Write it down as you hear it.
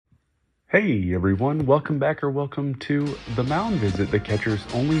Hey everyone, welcome back or welcome to the Mound Visit, the catcher's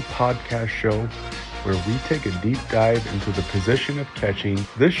only podcast show where we take a deep dive into the position of catching.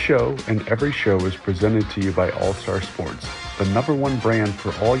 This show and every show is presented to you by All-Star Sports, the #1 brand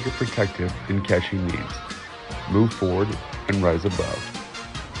for all your protective and catching needs. Move forward and rise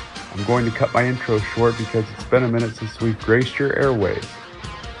above. I'm going to cut my intro short because it's been a minute since we've graced your airwaves.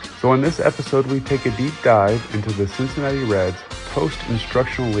 So in this episode, we take a deep dive into the Cincinnati Reds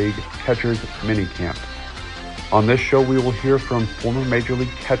Post-Instructional League Catchers Minicamp. On this show, we will hear from former Major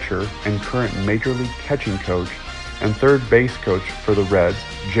League catcher and current Major League catching coach and third base coach for the Reds,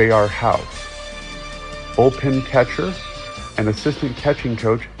 J.R. House, bullpen catcher and assistant catching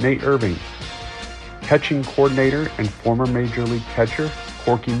coach, Nate Irving, catching coordinator and former Major League catcher,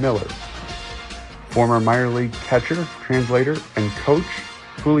 Corky Miller, former minor league catcher, translator, and coach,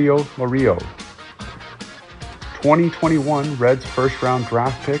 Julio Murillo, 2021 Reds first-round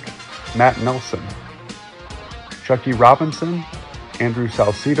draft pick, Matt Nelson, Chucky Robinson, Andrew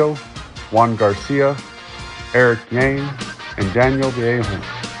Salcido, Juan Garcia, Eric Yang, and Daniel Viejo.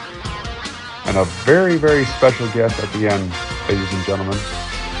 And a very, very special guest at the end, ladies and gentlemen.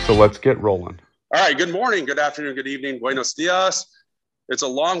 So let's get rolling. All right, good morning, good afternoon, good evening, buenos dias. It's a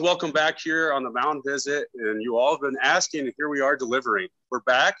long welcome back here on the Mound Visit, and you all have been asking, and here we are delivering. We're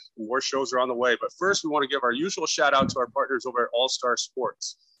back, and more shows are on the way. But first, we want to give our usual shout out to our partners over at All-Star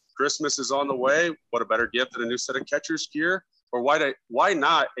Sports. Christmas is on the way. What a better gift than a new set of catcher's gear? Or why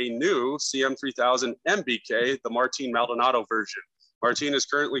not a new CM3000 MBK, the Martin Maldonado version? Martin is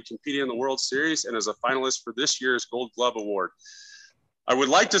currently competing in the World Series and is a finalist for this year's Gold Glove Award. I would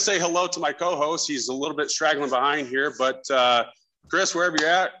like to say hello to my co-host. He's a little bit straggling behind here, but Chris, wherever you're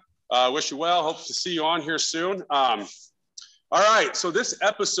at, wish you well. Hope to see you on here soon. All right, so this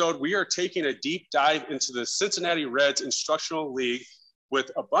episode, we are taking a deep dive into the Cincinnati Reds Instructional League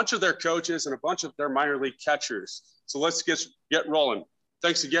with a bunch of their coaches and a bunch of their minor league catchers. So let's get rolling.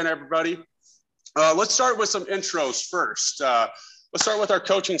 Thanks again, everybody. Let's start with some intros first. Let's start with our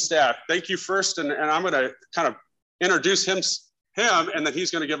coaching staff. Thank you first, and I'm going to kind of introduce him, and then he's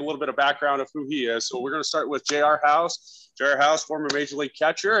going to give a little bit of background of who he is. So we're going to start with J.R. House. J.R. House, former Major League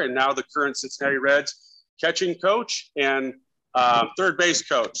catcher, and now the current Cincinnati Reds catching coach and third base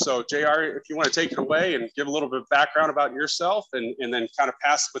coach. So, J.R., if you want to take it away and give a little bit of background about yourself and then kind of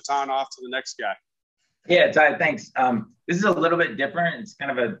pass the baton off to the next guy. Yeah, Ty, thanks. This is a little bit different. It's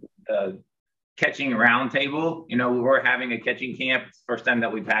kind of a catching roundtable. You know, we're having a catching camp. It's the first time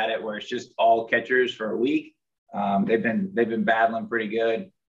that we've had it where it's just all catchers for a week. They've been battling pretty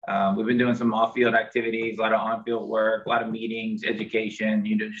good. We've been doing some off-field activities, a lot of on-field work, a lot of meetings, education,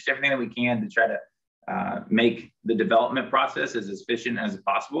 just everything that we can to try to make the development process as efficient as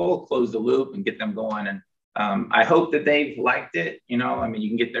possible, close the loop and get them going. And I hope that they've liked it. You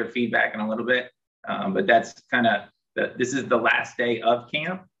can get their feedback in a little bit, but that's kind of, this is the last day of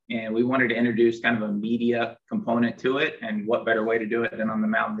camp. And we wanted to introduce kind of a media component to it. And what better way to do it than on the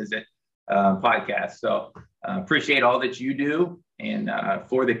Mound Visit podcast. So appreciate all that you do and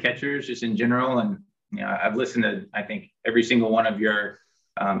for the catchers just in general. And I've listened to, I think, every single one of your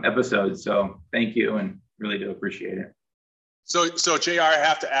episodes. So thank you and really do appreciate it. So JR, I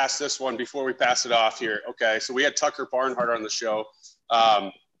have to ask this one before we pass it off here. Okay. So we had Tucker Barnhart on the show.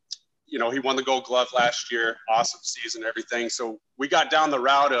 He won the Gold Glove last year, awesome season, everything. So we got down the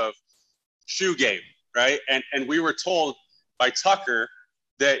route of shoe game, right? And we were told by Tucker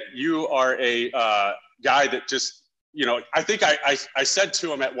that you are a guy that just, I think I said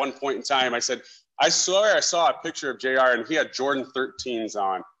to him at one point in time, I said, I swear I saw a picture of JR and he had Jordan 13s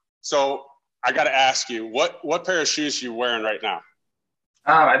on. So I got to ask you, what pair of shoes are you wearing right now?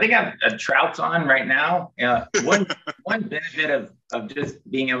 I think I have Trouts on right now. One benefit of just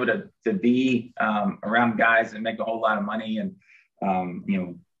being able to be around guys that make a whole lot of money and,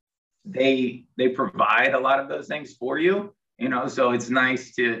 they provide a lot of those things for you. So it's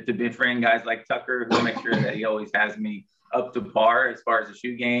nice to befriend guys like Tucker who make sure that he always has me up to par as far as the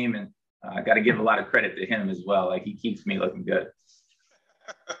shoe game. And I got to give a lot of credit to him as well. Like he keeps me looking good.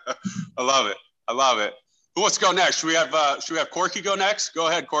 I love it. Who wants to go next? Should we have Corky go next? Go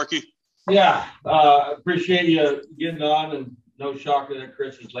ahead, Corky. Yeah. Appreciate you getting on and no shocker that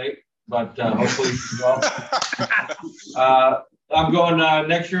Chris is late, but hopefully you go. I'm going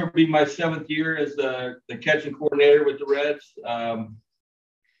next year will be my 7th year as the catching coordinator with the Reds.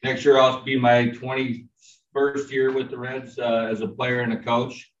 Next year I'll be my 21st year with the Reds as a player and a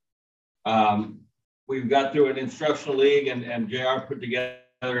coach. We've got through an instructional league and JR put together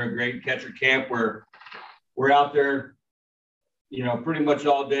a great catcher camp where we're out there, pretty much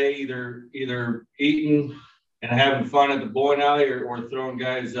all day, either eating and having fun at the bowling alley or throwing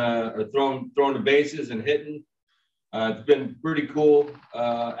guys or throwing the bases and hitting. It's been pretty cool.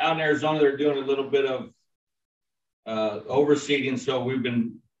 Out in Arizona, they're doing a little bit of overseeding, so we've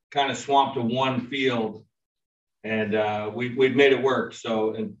been kind of swamped to one field, and we've made it work.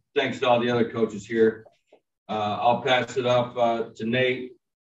 So, and thanks to all the other coaches here. I'll pass it up to Nate.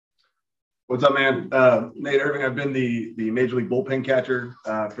 What's up, man? Nate Irving. I've been the Major League bullpen catcher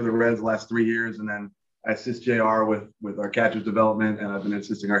for the Reds the last 3 years, and then I assist JR with our catcher's development, and I've been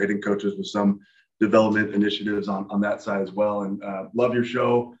assisting our hitting coaches with some development initiatives on that side as well. And love your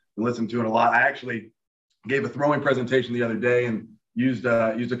show and listen to it a lot. I actually gave a throwing presentation the other day and used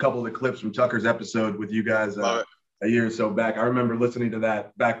a couple of the clips from Tucker's episode with you guys a year or so back. I remember listening to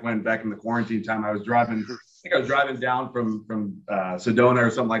that back in the quarantine time. I was driving down from Sedona or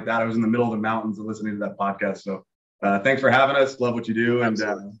something like that. I was in the middle of the mountains and listening to that podcast. So thanks for having us. Love what you do, and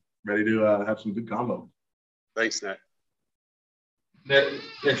ready to have some good combo. Thanks, Nate.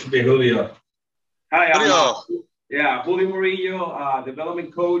 Next should be Julio. Hi, Julio. Julio Murillo,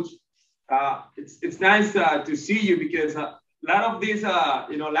 development coach. It's nice to see you because a lot of these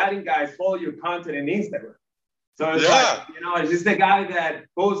Latin guys follow your content in Instagram. So it's like, it's just the guy that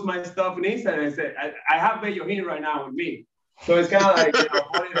posts my stuff on Instagram and said, I have Bellohin right now with me. So it's kind of like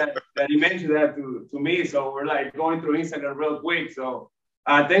funny that he mentioned that to me. So we're like going through Instagram real quick. So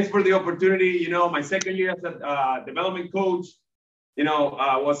thanks for the opportunity. My second year as a development coach,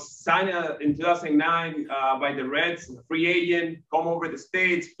 was signed in 2009 by the Reds, free agent, come over the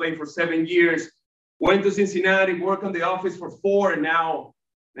States, played for 7 years, went to Cincinnati, worked on the office for 4, and now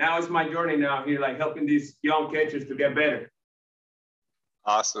it's my journey now here, like helping these young catchers to get better.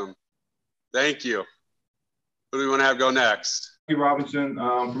 Awesome. Thank you. Who do we want to have go next? Robinson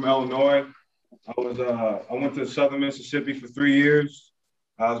from Illinois. I went to Southern Mississippi for 3 years.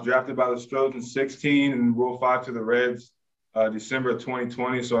 I was drafted by the Stros in 16 and Rule 5 to the Reds December of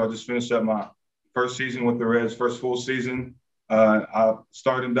 2020. So I just finished up my first season with the Reds, first full season. I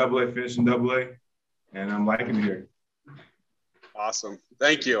started in AA, finished in AA, and I'm liking it here. Awesome.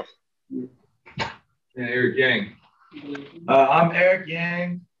 Thank you. And Eric Yang. I'm Eric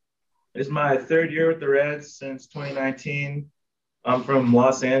Yang. It's my 3rd year with the Reds since 2019. I'm from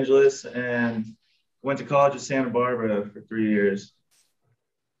Los Angeles and went to college at Santa Barbara for 3 years.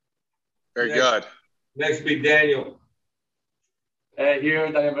 Very good. Next be Daniel.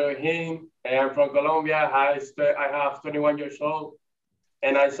 Here, Daniel Bellohin. I'm from Colombia. I have 21 years old,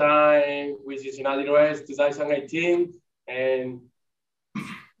 and I signed with Cincinnati Reds 2018. And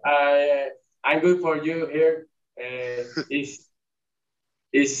I'm good for you here. It's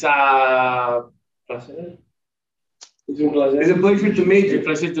a pleasure. It's a pleasure to meet you. It's a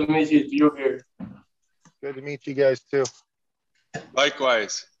pleasure to meet you here. Good to meet you guys too.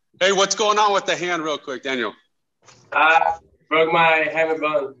 Likewise. Hey, what's going on with the hand real quick, Daniel? Broke my hammer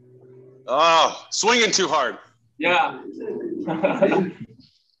bone. Oh, swinging too hard. Yeah.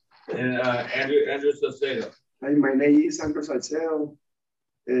 And Andrew Salcedo. Hi, my name is Andrew Salcedo.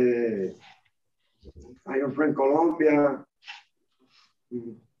 I am from Colombia.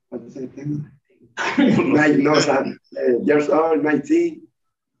 What is it? Years old, 19.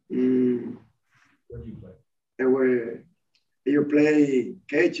 What do you play? You play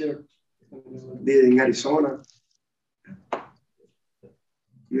catcher in Arizona.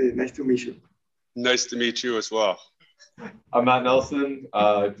 Nice to meet you. Nice to meet you as well. I'm Matt Nelson.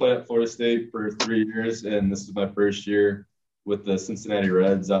 I played at Florida State for 3 years, and this is my first year with the Cincinnati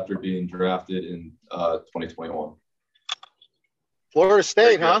Reds after being drafted in 2021. Florida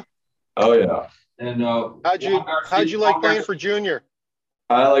State, huh? Oh, yeah. And how'd you like playing for Junior?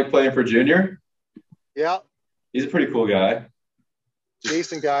 I like playing for Junior. Yeah. He's a pretty cool guy.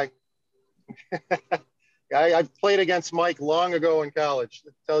 Decent guy. I played against Mike long ago in college.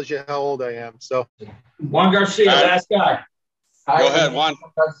 It tells you how old I am. So Juan Garcia, last guy. Go ahead, Juan.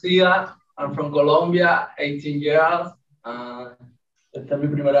 Garcia. I'm from Colombia, 18 years. Este es mi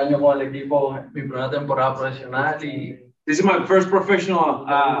primer año con el equipo, mi primera temporada profesional y this is my first professional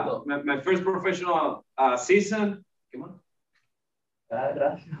season.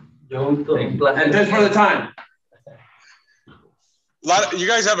 Gracias. And thanks for the time. You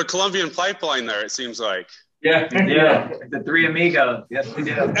guys have a Colombian pipeline there, it seems like. Yeah. The three amigos. Yes, we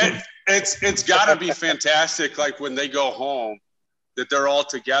do. It's got to be fantastic, like when they go home, that they're all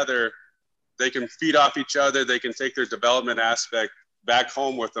together. They can feed off each other. They can take their development aspect back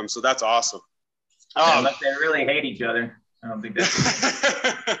home with them. So that's awesome. Unless they really hate each other. I don't think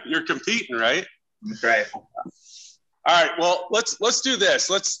that's – You're competing, right? That's right. All right. Well, let's do this.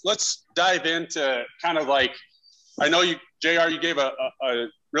 Let's dive into kind of like – I know you, JR, you gave a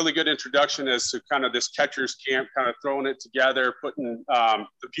really good introduction as to kind of this catcher's camp, kind of throwing it together, putting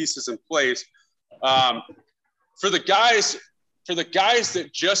the pieces in place. For the guys that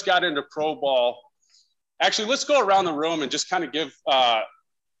just got into pro ball, actually, let's go around the room and just kind of give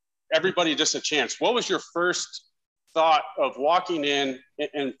everybody just a chance. What was your first thought of walking in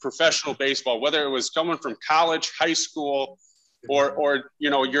professional baseball, whether it was coming from college, high school, or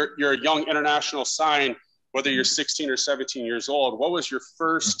you're a young international sign, whether you're 16 or 17 years old? What was your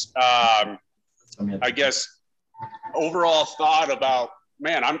first, I guess, overall thought about,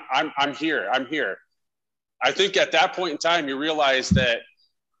 man, I'm here. I think at that point in time, you realize that,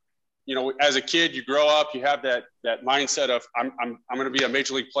 as a kid, you grow up, you have that mindset of I'm going to be a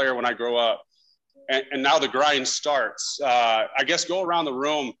major league player when I grow up. And now the grind starts. I guess go around the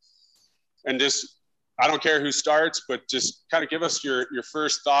room and just, I don't care who starts, but just kind of give us your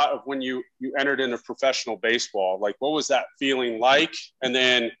first thought of when you entered into professional baseball. Like, what was that feeling like? And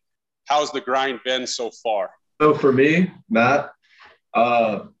then how's the grind been so far? So for me, Matt,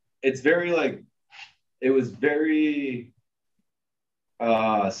 it's very it was very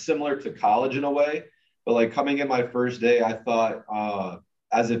similar to college in a way, but coming in my first day, I thought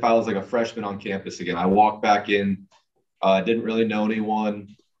as if I was a freshman on campus again. I walked back in, didn't really know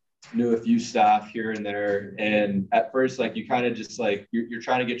anyone, knew a few staff here and there. And at first, you kind of just you're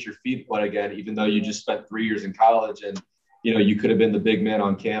trying to get your feet wet again, even though you just spent 3 years in college and, you could have been the big man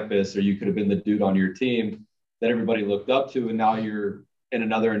on campus, or you could have been the dude on your team that everybody looked up to. And now you're in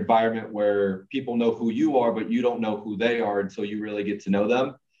another environment where people know who you are, but you don't know who they are until you really get to know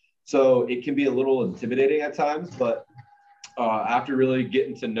them. So it can be a little intimidating at times, but after really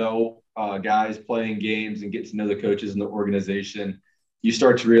getting to know guys playing games and get to know the coaches and the organization, you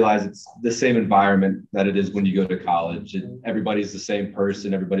start to realize it's the same environment that it is when you go to college. Everybody's the same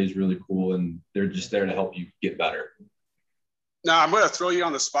person. Everybody's really cool, and they're just there to help you get better. Now, I'm going to throw you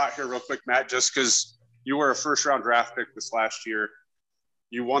on the spot here real quick, Matt, just because you were a first-round draft pick this last year.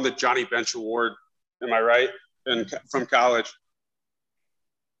 You won the Johnny Bench Award, am I right, from college.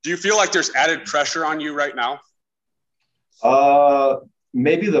 Do you feel like there's added pressure on you right now?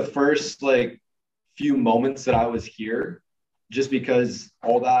 Maybe the first few moments that I was here, just because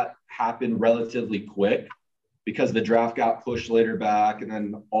all that happened relatively quick, because the draft got pushed later back and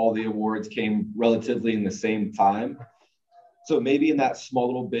then all the awards came relatively in the same time. So maybe in that small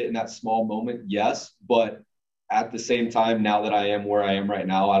little bit, in that small moment, yes, but at the same time, now that I am where I am right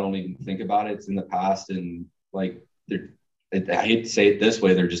now, I don't even think about it. It's in the past, and I hate to say it this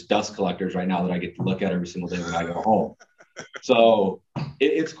way, they're just dust collectors right now that I get to look at every single day when I go home. So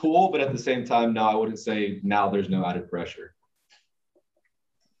it's cool, but at the same time, no, I wouldn't say now there's no added pressure.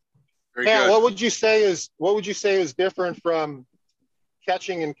 Yeah, what would you say is different from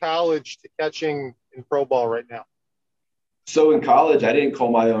catching in college to catching in pro ball right now? So in college, I didn't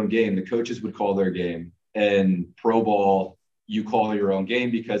call my own game. The coaches would call their game. And pro ball, you call your own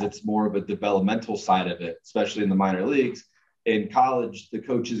game because it's more of a developmental side of it, especially in the minor leagues. In college, the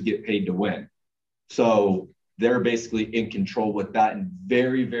coaches get paid to win. So they're basically in control with that. And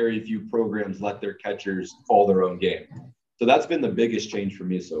very, very few programs let their catchers call their own game. So that's been the biggest change for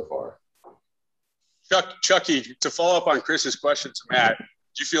me so far. Chucky, to follow up on Chris's question to Matt, do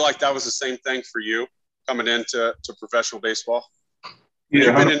you feel like that was the same thing for you coming into professional baseball? Yeah,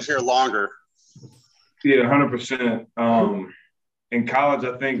 you've been in here longer. Yeah, 100%. In college,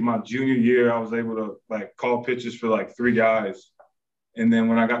 I think my junior year, I was able to call pitches for 3 guys. And then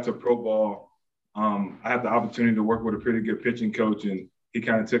when I got to pro ball, I had the opportunity to work with a pretty good pitching coach, and he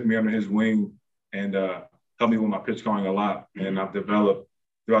kind of took me under his wing and helped me with my pitch calling a lot. And I've developed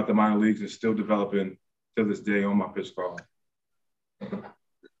throughout the minor leagues and still developing to this day on my pitch calling.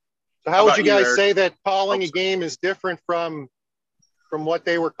 So how would you guys say that calling a game is different from what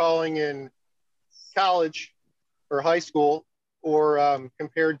they were calling in college or high school, or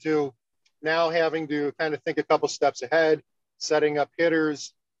compared to now having to kind of think a couple steps ahead, setting up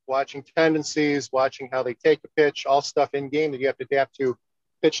hitters, watching tendencies, watching how they take the pitch, all stuff in game that you have to adapt to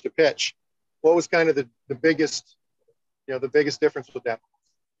pitch? What was kind of the biggest difference with that?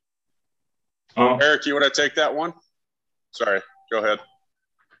 Eric, you want to take that one? Sorry, go ahead.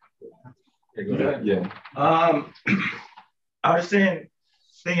 Yeah, go ahead. Yeah. I was thinking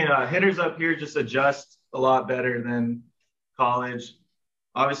hitters up here just adjust a lot better than college.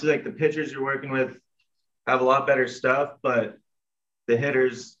 Obviously, the pitchers you're working with have a lot better stuff, but the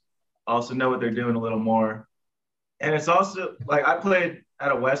hitters also know what they're doing a little more. And it's also I played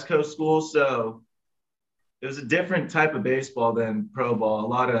at a West Coast school, so it was a different type of baseball than pro ball. A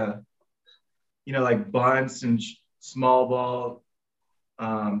lot of bunts and small ball,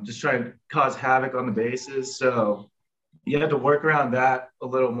 just trying to cause havoc on the bases. So you have to work around that a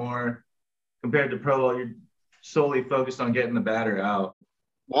little more compared to pro ball. You're solely focused on getting the batter out.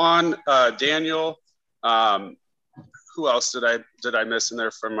 Juan, Daniel, who else did I miss in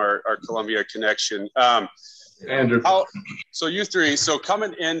there from our Columbia connection? Andrew. So you three, so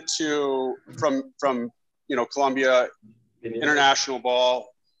coming into from Columbia international ball,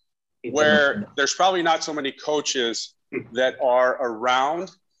 where there's probably not so many coaches that are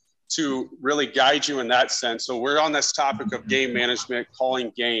around to really guide you in that sense. So we're on this topic of game management,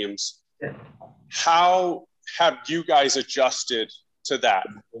 calling games. How have you guys adjusted to that?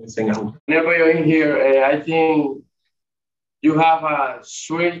 Whenever you're in here, I think you have a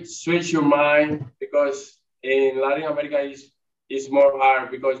switch your mind, because in Latin America is more hard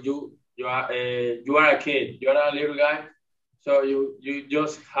because you are a kid, you are a little guy, so you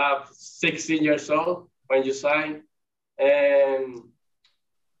just have 16 years old when you sign, and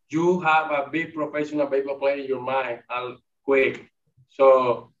you have a big professional baseball player in your mind quick.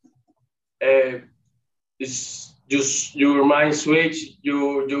 So it's just your mind switch,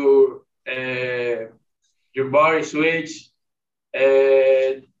 your body switch,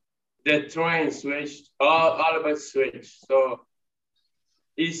 the train switch, all of it switch. So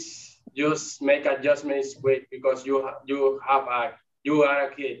it's just make adjustments quick because you are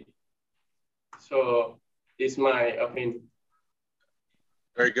a kid. So it's my opinion.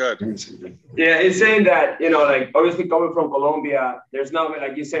 Very good. Yeah, it's saying that, like obviously coming from Colombia, there's not,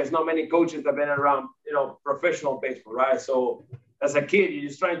 like you said, there's not many coaches that have been around, professional baseball, right? So as a kid, you're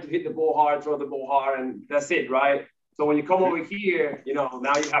just trying to hit the ball hard, throw the ball hard, and that's it, right? So when you come over here,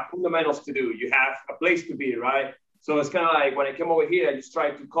 now you have fundamentals to do. You have a place to be, right? So it's kind of like when I came over here, I just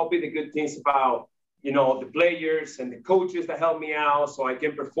tried to copy the good things about, the players and the coaches that help me out so I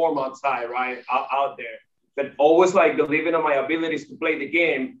can perform outside, right, out there. But always like believing in my abilities to play the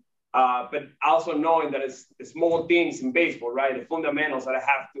game, but also knowing that it's the small things in baseball, right? The fundamentals that I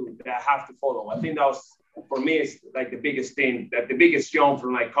have to follow. I think that was, for me, it's like the biggest thing, that the biggest jump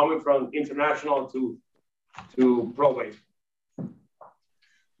from like coming from international to pro baseball.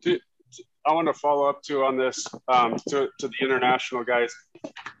 I want to follow up too on this to the international guys.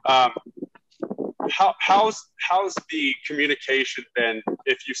 How's the communication been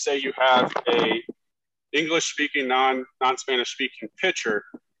if you say you have a English-speaking, non-Spanish-speaking pitcher?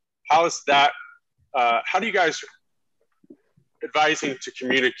 How's that? How do you guys advising to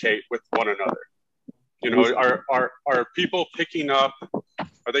communicate with one another? Are people picking up?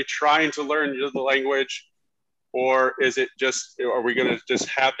 Are they trying to learn the language, or is it just? Are we going to just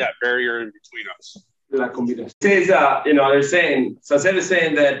have that barrier in between us? They're saying, Saucedo is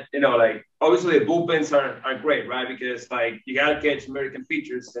saying that, like, obviously the bullpens are great, right? Because, like, you got to catch American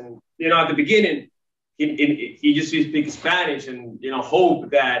pitchers. And, at the beginning, he just speak Spanish and, hope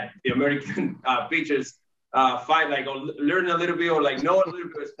that the American pitchers find, like, or learn a little bit or, like, know a little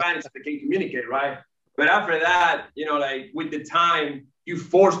bit of Spanish so they can communicate, right? But after that, like, with the time, you're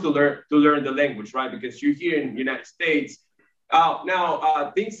forced to learn the language, right? Because you're here in the United States.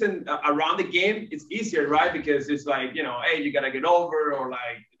 Now, things around the game, it's easier, right? Because it's like, hey, you got to get over, or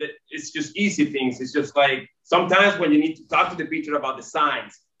like, it's just easy things. It's just like sometimes when you need to talk to the pitcher about the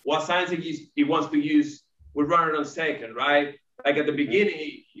signs, what signs he wants to use with runner on second, right? Like at the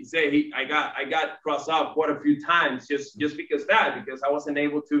beginning, he said, I got crossed up quite a few times just because I wasn't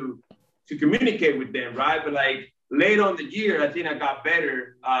able to communicate with them, right? But like, later on the year, I think I got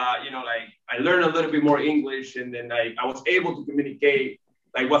better. Like I learned a little bit more English, and then I was able to communicate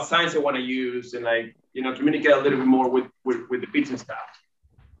like what signs I want to use, and like communicate a little bit more with the pitching staff.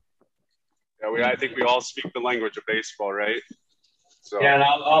 Yeah, I think we all speak the language of baseball, right? So. Yeah, and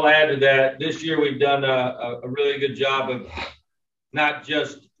I'll add to that. This year we've done a really good job of not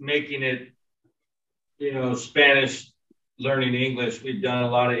just making it, Spanish learning English. We've done a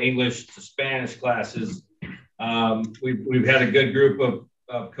lot of English to Spanish classes. We've had a good group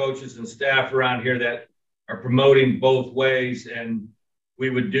of coaches and staff around here that are promoting both ways, and we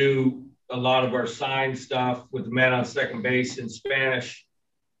would do a lot of our sign stuff with the man on second base in Spanish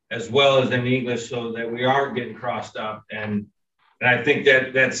as well as in English, so that we aren't getting crossed up. And I think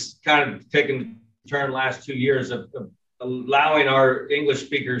that's kind of taken a turn last 2 years of allowing our English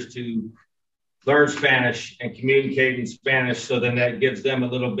speakers to learn Spanish and communicate in Spanish, so then that gives them a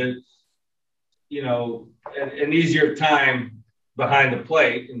little bit, an easier time behind the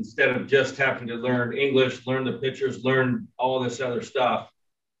plate, instead of just having to learn English, learn the pitchers, learn all this other stuff.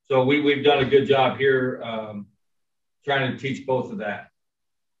 So we've done a good job here trying to teach both of that.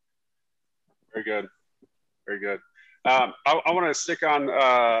 Very good. Very good. I want to stick on,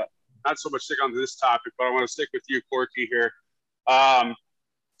 not so much stick on this topic, but I want to stick with you, Corky, here.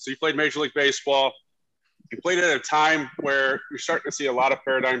 So you played Major League Baseball. played at a time where you're starting to see a lot of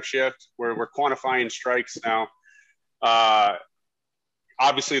paradigm shift, where we're quantifying strikes now.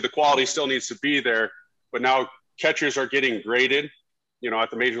 Obviously, the quality still needs to be there, but now catchers are getting graded,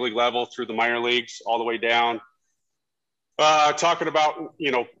 at the major league level through the minor leagues all the way down. Talking about,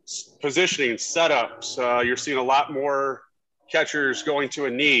 positioning, setups, you're seeing a lot more catchers going to a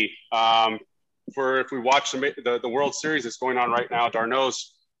knee. If we watch the World Series that's going on right now,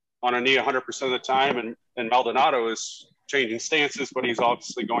 Darno's on a knee 100% of the time, and Maldonado is changing stances, but he's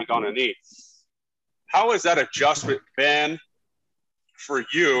obviously going on a knee. How has that adjustment been for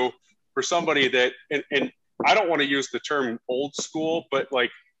you, for somebody that, and I don't want to use the term old school, but like,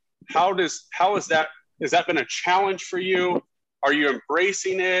 has that been a challenge for you? Are you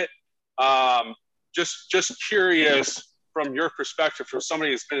embracing it? Just curious from your perspective, from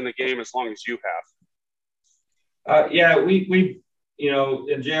somebody that's been in the game as long as you have. Yeah, we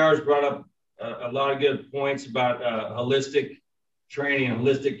and JR's brought up a lot of good points about holistic training and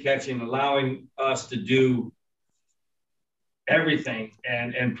holistic catching, allowing us to do everything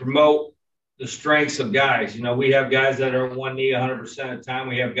and promote the strengths of guys. We have guys that are on one knee 100% of the time.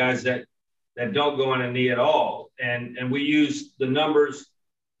 We have guys that don't go on a knee at all. And we use the numbers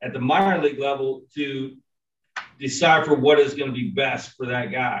at the minor league level to decipher what is going to be best for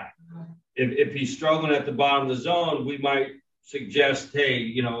that guy. If he's struggling at the bottom of the zone, we might suggest,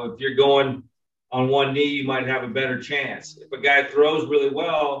 hey, if you're going on one knee, you might have a better chance. If a guy throws really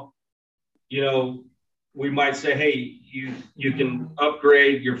well, we might say, hey, you can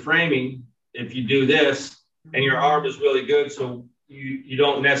upgrade your framing if you do this, and your arm is really good, so you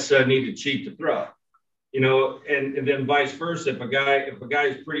don't necessarily need to cheat to throw. And then vice versa. If a guy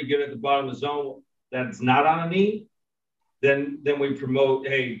is pretty good at the bottom of the zone that's not on a knee, then we promote,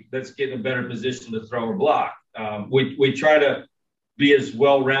 hey, let's get in a better position to throw or block. We try to be as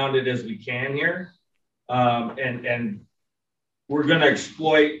well-rounded as we can here. And we're going to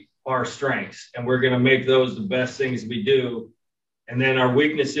exploit our strengths, and we're going to make those the best things we do. And then our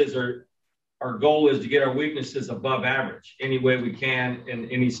weaknesses our goal is to get our weaknesses above average any way we can, in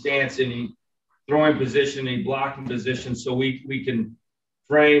any stance, any throwing position, any blocking position, so we can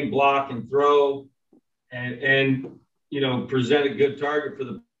frame, block, and throw and present a good target for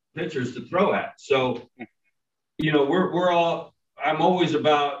the pitchers to throw at. So, I'm always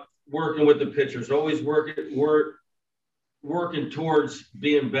about working with the pitchers, always working towards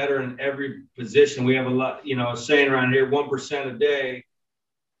being better in every position. We have a lot, a saying around here, 1% a day.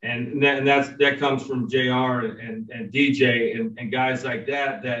 And that comes from JR and DJ and guys like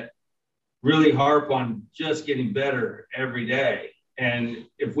that really harp on just getting better every day. And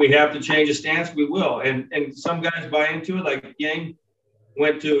if we have to change a stance, we will. And some guys buy into it, like Yang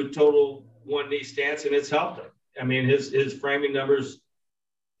went to a total one knee stance, and it's helped him. I mean, his framing numbers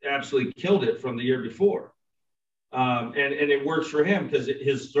absolutely killed it from the year before. And it works for him because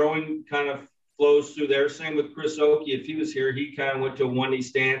his throwing kind of flows through there. Same with Chris Oakey. If he was here, he kind of went to a one knee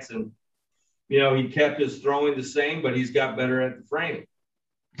stance, and he kept his throwing the same, but he's got better at the framing.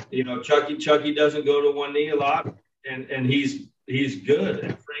 Chucky doesn't go to one knee a lot, and he's good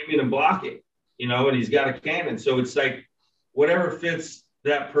at framing and blocking, and he's got a cannon. So it's like whatever fits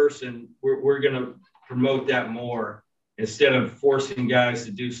that person, we're going to promote that more instead of forcing guys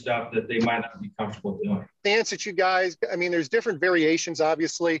to do stuff that they might not be comfortable doing. Stance that you guys, I mean, there's different variations,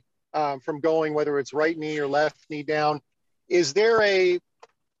 obviously, from going, whether it's right knee or left knee down. Is there a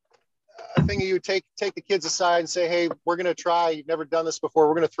thing you take the kids aside and say, hey, we're going to try, you've never done this before,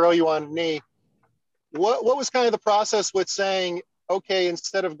 we're going to throw you on a knee? What was kind of the process with saying, okay,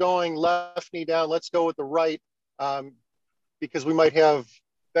 instead of going left knee down, let's go with the right, because we might have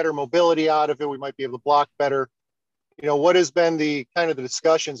better mobility out of it, we might be able to block better? What has been the kind of the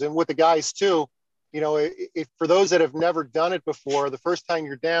discussions? And with the guys too, if for those that have never done it before, the first time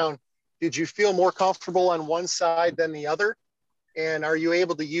you're down, did you feel more comfortable on one side than the other? And are you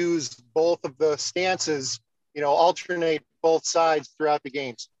able to use both of the stances, alternate both sides throughout the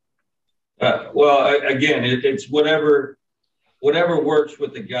games? Well, again, it's whatever works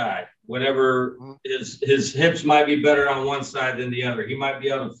with the guy. Whatever his hips might be better on one side than the other. He might be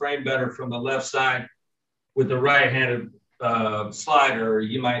able to frame better from the left side with the right-handed slider.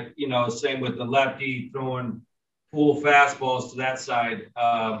 You might, same with the lefty throwing full fastballs to that side.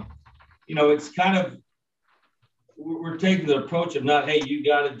 It's kind of, we're taking the approach of not, hey, you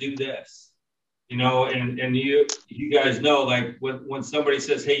got to do this, and you guys know, like when somebody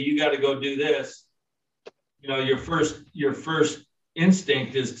says, hey, you got to go do this, your first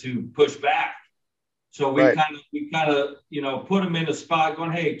instinct is to push back. So we kind of put them in a spot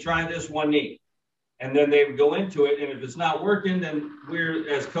going, hey, try this one knee. And then they would go into it. And if it's not working, then we're,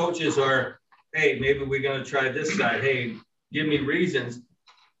 as coaches, are hey, maybe we're going to try this side. Hey, give me reasons.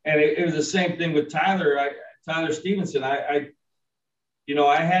 And it was the same thing with Tyler. Tyler Stevenson. I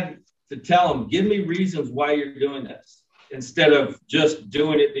had to tell him, give me reasons why you're doing this, instead of just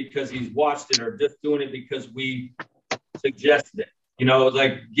doing it because he's watched it or just doing it because we suggested it.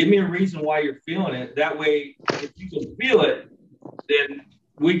 Like, give me a reason why you're feeling it. That way, if you can feel it, then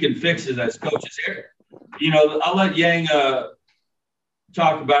we can fix it as coaches here. I'll let Yang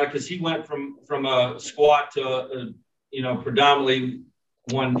talk about it because he went from a squat to predominantly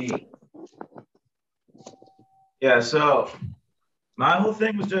one knee. Yeah, so my whole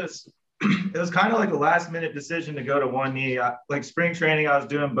thing was just, it was kind of like a last minute decision to go to one knee. Like spring training, I was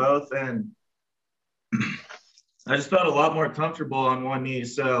doing both, and I just felt a lot more comfortable on one knee.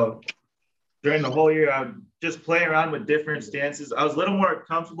 So during the whole year, I would just play around with different stances. I was a little more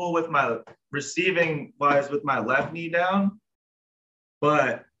comfortable with my receiving wise with my left knee down,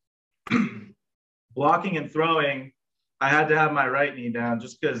 but blocking and throwing, I had to have my right knee down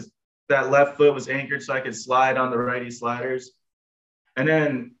just because that left foot was anchored so I could slide on the righty sliders. And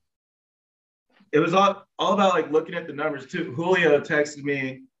then it was all about like looking at the numbers too. Julio texted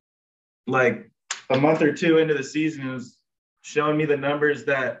me like a month or two into the season. It was showing me the numbers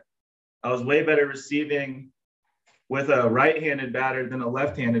that I was way better receiving with a right-handed batter than a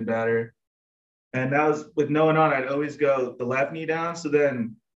left-handed batter. And that was with no one on, I'd always go the left knee down. So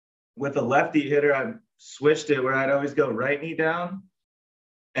then with a lefty hitter, I switched it where I'd always go right knee down.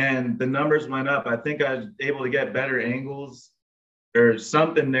 And the numbers went up. I think I was able to get better angles or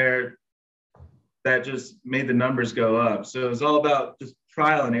something there that just made the numbers go up. So it was all about just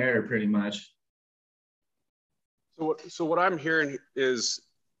trial and error pretty much. So what I'm hearing is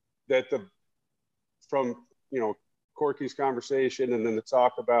that from Corky's conversation and then the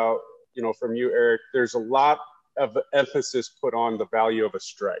talk about, from you, Eric, there's a lot of emphasis put on the value of a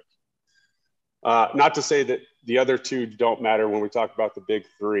strike. Not to say that the other two don't matter when we talk about the big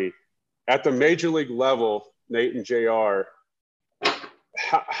three. At the major league level, Nate and JR,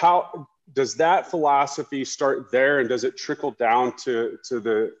 how does that philosophy start there, and does it trickle down to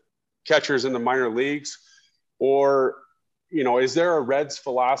the catchers in the minor leagues? Or, is there a Reds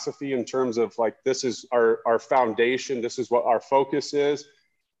philosophy in terms of like, this is our foundation, this is what our focus is?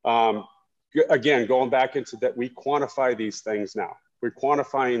 Again, going back into that, we quantify these things now. We're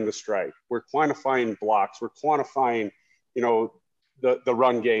quantifying the strike. We're quantifying blocks. We're quantifying, the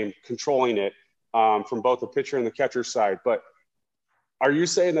run game, controlling it from both the pitcher and the catcher side. But are you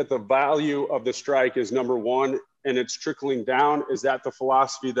saying that the value of the strike is number one and it's trickling down? Is that the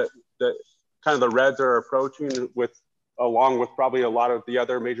philosophy that kind of the Reds are approaching along with probably a lot of the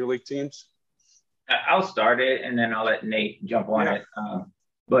other major league teams? I'll start it and then I'll let Nate jump on it.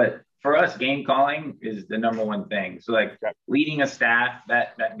 But for us, game calling is the number one thing. So like leading a staff,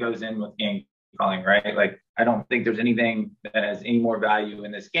 that goes in with game calling, right? Like, I don't think there's anything that has any more value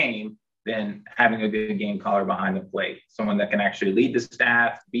in this game than having a good game caller behind the plate. Someone that can actually lead the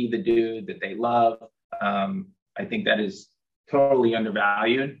staff, be the dude that they love. I think that is totally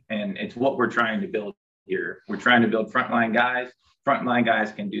undervalued, and it's what we're trying to build here. We're trying to build frontline guys. Frontline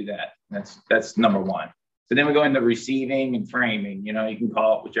guys can do that. That's number one. So then we go into receiving and framing. You can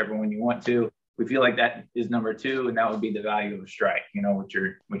call it whichever one you want to. We feel like that is number two, and that would be the value of a strike, what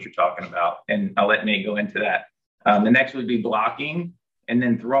you're talking about. And I'll let Nate go into that. The next would be blocking, and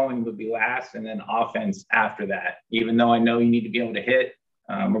then throwing would be last, and then offense after that. Even though I know you need to be able to hit,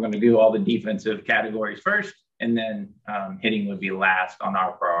 we're going to do all the defensive categories first, and then hitting would be last on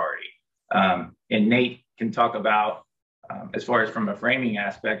our priority. And Nate can talk about, as far as from a framing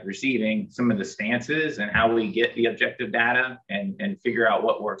aspect, receiving, some of the stances and how we get the objective data and figure out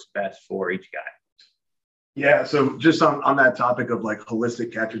what works best for each guy. Yeah, so just on that topic of like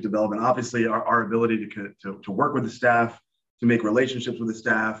holistic catcher development, obviously our ability to work with the staff, to make relationships with the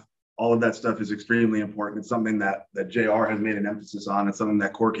staff, all of that stuff is extremely important. It's something that JR has made an emphasis on. It's something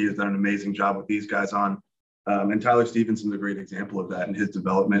that Corky has done an amazing job with these guys on. And Tyler Stevenson's a great example of that in his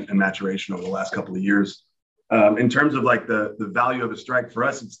development and maturation over the last couple of years. In terms of like the value of a strike, for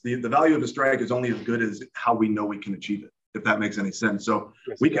us, it's the value of a strike is only as good as how we know we can achieve it, if that makes any sense. So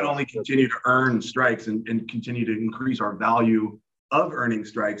we can only continue to earn strikes and continue to increase our value of earning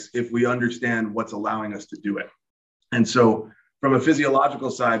strikes if we understand what's allowing us to do it. And so from a physiological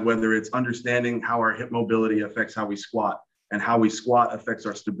side, whether it's understanding how our hip mobility affects how we squat, and how we squat affects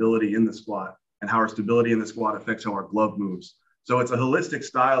our stability in the squat, and how our stability in the squat affects how our glove moves. So it's a holistic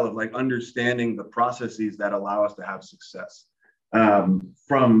style of like understanding the processes that allow us to have success.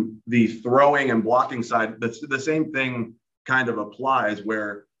 From the throwing and blocking side, the same thing kind of applies,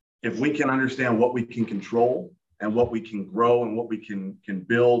 where if we can understand what we can control and what we can grow and what we can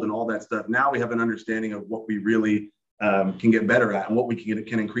build and all that stuff. Now we have an understanding of what we really can get better at and what we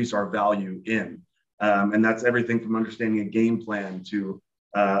can increase our value in. And that's everything from understanding a game plan to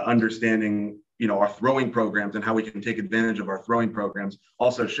understanding, our throwing programs and how we can take advantage of our throwing programs.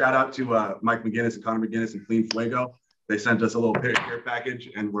 Also, shout out to Mike McGinnis and Connor McGinnis and Clean Fuego. They sent us a little care package,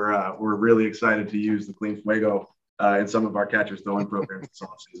 and we're really excited to use the Clean Fuego in some of our catchers throwing programs this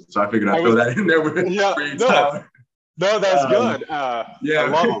offseason. So I figured I'd throw that in there. No, that's good. Yeah, I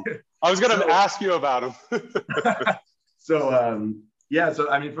love them. I was going to ask you about them. So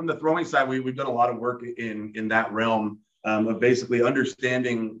I mean, from the throwing side, we've done a lot of work in that realm of basically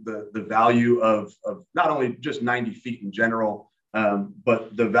understanding the value of not only just 90 feet in general,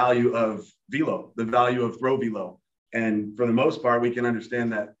 but the value of velo, the value of throw velo. And for the most part, we can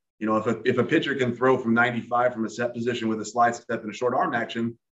understand that, if a pitcher can throw from 95 from a set position with a slide step and a short arm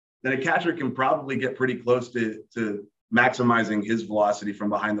action, then a catcher can probably get pretty close to maximizing his velocity from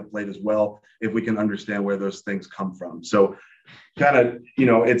behind the plate as well, if we can understand where those things come from. So kind of,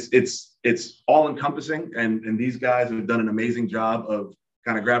 it's all encompassing, and these guys have done an amazing job of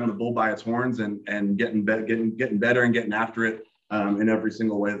kind of grabbing the bull by its horns and getting better and getting after it in every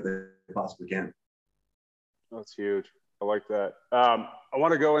single way that they possibly can. That's huge. I like that. I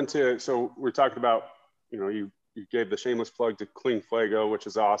want to go into, so we're talking about, you gave the shameless plug to Clean Fuego, which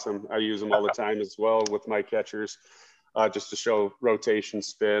is awesome. I use them all the time as well with my catchers, just to show rotation,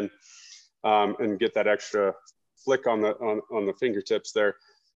 spin, and get that extra flick on the fingertips there.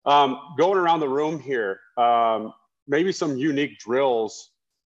 Going around the room here, maybe some unique drills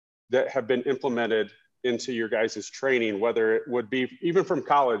that have been implemented into your guys' training, whether it would be even from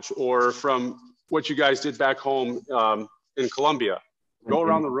college or from what you guys did back home in Columbia. Go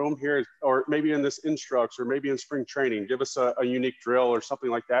around the room here, or maybe in this instructs, or maybe in spring training. Give us a unique drill or something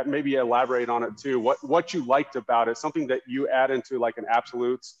like that. Maybe elaborate on it too. What you liked about it, something that you add into like an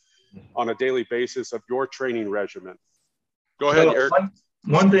absolutes on a daily basis of your training regimen. Go ahead, Eric.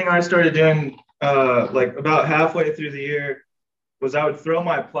 One thing I started doing like about halfway through the year was I would throw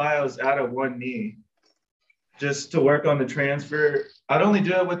my plyos out of one knee just to work on the transfer. I'd only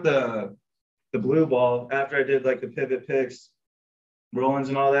do it with the blue ball after I did like the pivot picks, roll-ins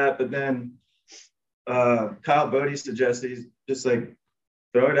and all that. But then Kyle Bodie suggested he's just like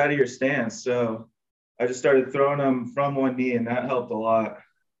throw it out of your stance. So I just started throwing them from one knee, and that helped a lot.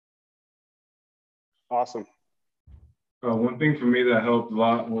 Awesome. One thing for me that helped a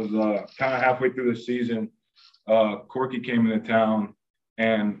lot was kind of halfway through the season, Corky came into town,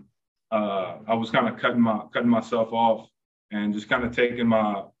 and I was kind of cutting myself off and just kind of taking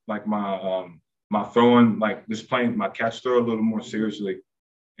my throwing, like just playing my catch throw a little more seriously,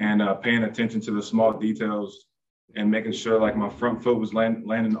 and paying attention to the small details and making sure like my front foot was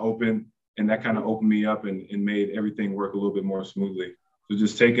landing open, and that kind of opened me up and made everything work a little bit more smoothly. So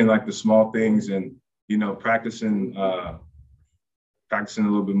just taking like the small things and practicing a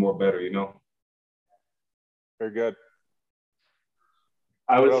little bit more better, Very good.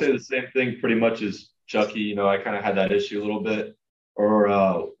 I would say the same thing pretty much as Chucky. I kind of had that issue a little bit.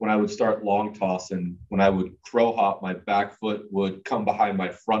 Or when I would start long toss, and when I would crow hop, my back foot would come behind my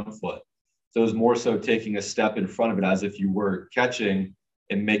front foot. So it was more so taking a step in front of it as if you were catching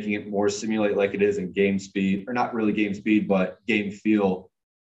and making it more simulate like it is in game speed, or not really game speed, but game feel.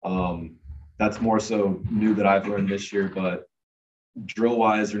 That's more so new that I've learned this year, but drill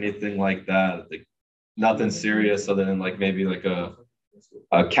wise or anything like that, like nothing serious other than like maybe like a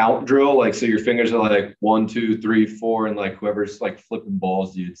count drill. Like, so your fingers are like 1, 2, 3, 4, and like whoever's like flipping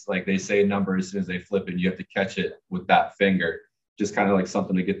balls, it's like they say a number as soon as they flip it, and you have to catch it with that finger. Just kind of like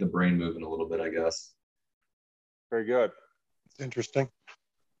something to get the brain moving a little bit, I guess. Very good. It's interesting.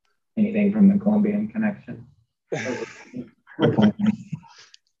 Anything from the Colombian connection?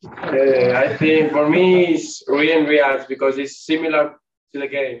 I think for me it's read and react because it's similar to the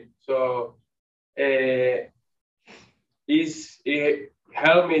game. So it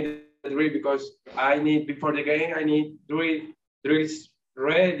helped me to read because I need before the game I need drills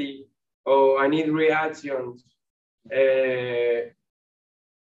ready, or I need reactions. So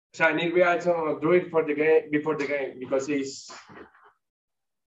I need reaction or drill for the game before the game because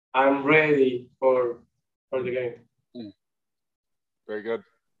I'm ready for the game. Very good.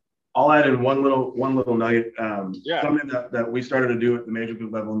 I'll add in one little nugget. Something that we started to do at the major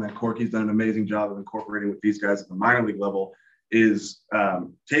league level, and that Corky's done an amazing job of incorporating with these guys at the minor league level, is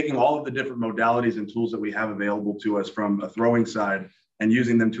taking all of the different modalities and tools that we have available to us from a throwing side and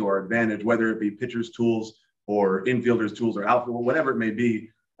using them to our advantage, whether it be pitchers' tools or infielders' tools or outfield, whatever it may be.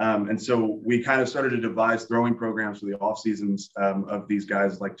 And so we kind of started to devise throwing programs for the off seasons of these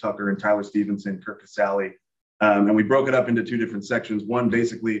guys like Tucker and Tyler Stevenson, Kirk Casale, And we broke it up into two different sections. One,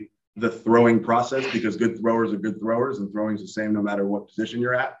 basically the throwing process, because good throwers are good throwers and throwing is the same no matter what position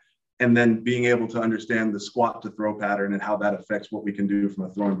you're at. And then being able to understand the squat to throw pattern and how that affects what we can do from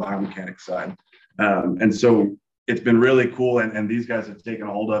a throwing biomechanics side. And so it's been really cool. And these guys have taken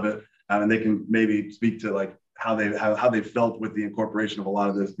a hold of it, and they can maybe speak to like how they felt with the incorporation of a lot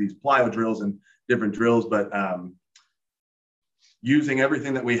of these plyo drills and different drills, but using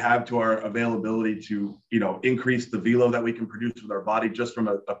everything that we have to our availability to, increase the velo that we can produce with our body just from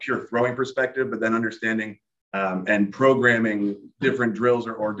a pure throwing perspective, but then understanding and programming different drills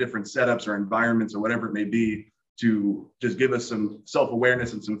or different setups or environments or whatever it may be to just give us some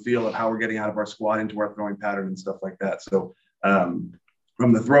self-awareness and some feel of how we're getting out of our squat into our throwing pattern and stuff like that. So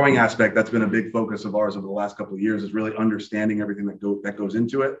from the throwing aspect, that's been a big focus of ours over the last couple of years, is really understanding everything that goes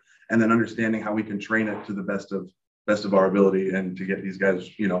into it, and then understanding how we can train it to the best of our ability and to get these guys,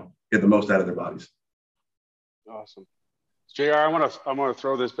 get the most out of their bodies. Awesome. JR, I want to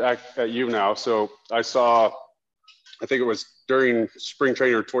throw this back at you now. So I think it was during spring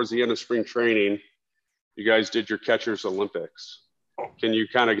training or towards the end of spring training, you guys did your Catchers Olympics. Can you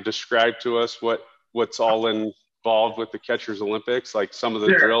kind of describe to us what's all involved with the Catchers Olympics, like some of the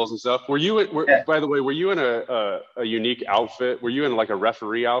drills and stuff? By the way, were you in a unique outfit? Were you in like a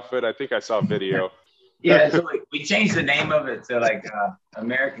referee outfit? I think I saw a video. Yeah, so we changed the name of it to like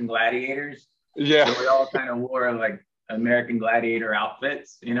American Gladiators. Yeah. So we all kind of wore like American Gladiator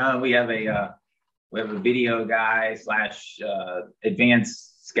outfits, and we have a video guy /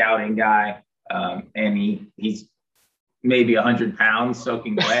 advanced scouting guy, and he's maybe 100 pounds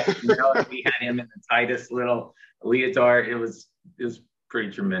soaking wet. And we had him in the tightest little leotard. It was pretty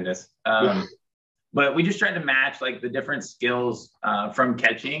tremendous. But we just tried to match like the different skills from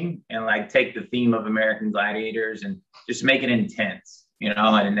catching and like take the theme of American Gladiators and just make it intense,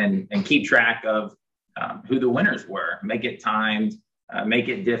 and keep track of who the winners were, make it timed, make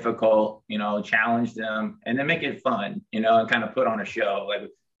it difficult, challenge them, and then make it fun, and kind of put on a show. Like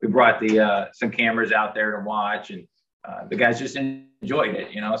we brought some cameras out there to watch, and the guys just enjoyed it,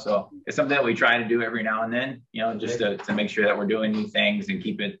 so it's something that we try to do every now and then, just to make sure that we're doing new things and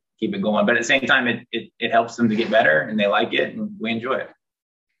keep it going. But at the same time, it helps them to get better, and they like it, and we enjoy it.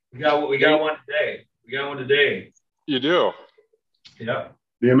 We got one today. You do? Yeah.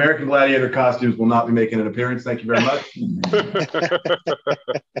 The American Gladiator costumes will not be making an appearance. Thank you very much.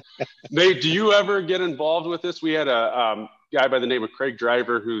 Nate, do you ever get involved with this? We had a guy by the name of Craig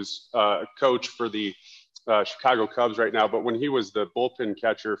Driver, who's a coach for the Chicago Cubs right now. But when he was the bullpen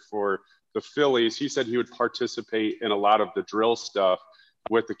catcher for the Phillies, he said he would participate in a lot of the drill stuff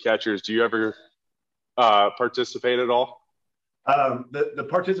with the catchers. Do you ever participate at all? The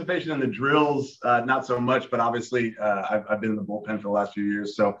participation in the drills, not so much, but obviously I've been in the bullpen for the last few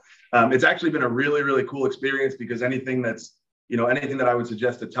years. So it's actually been a really, really cool experience, because anything that I would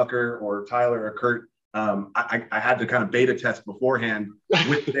suggest to Tucker or Tyler or Kurt, I had to kind of beta test beforehand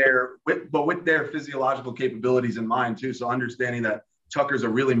with their physiological capabilities in mind too. So understanding that Tucker's a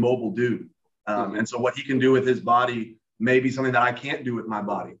really mobile dude. And so what he can do with his body may be something that I can't do with my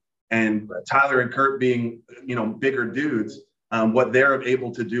body. And Tyler and Kurt being, bigger dudes, what they're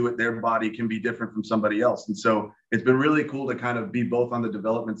able to do with their body can be different from somebody else. And so it's been really cool to kind of be both on the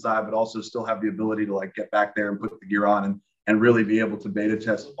development side, but also still have the ability to like get back there and put the gear on and really be able to beta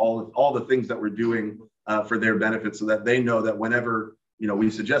test all the things that we're doing for their benefit, so that they know that whenever,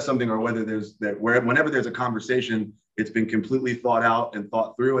 we suggest something, or whenever there's a conversation, it's been completely thought out and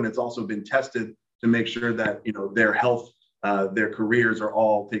thought through. And it's also been tested to make sure that, their health, their careers are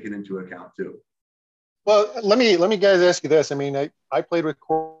all taken into account too. Well, let me guys ask you this. I mean, I played with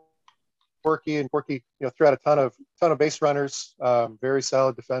Corky, and Corky, threw out a ton of base runners, very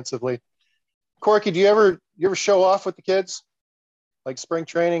solid defensively. Corky, do you ever show off with the kids? Like spring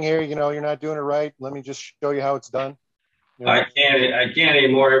training here, you're not doing it right. Let me just show you how it's done. I can't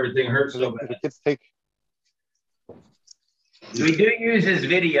anymore. Everything hurts so bad. The kids take. We do use his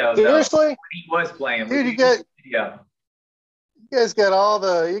video. Seriously? When he was playing. Dude, you guys got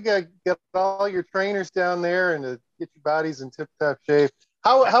all your trainers down there, and to get your bodies in tip-top shape.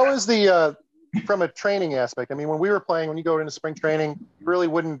 How is the from a training aspect? I mean, when we were playing, when you go into spring training, you really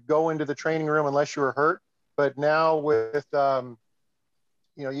wouldn't go into the training room unless you were hurt. But now with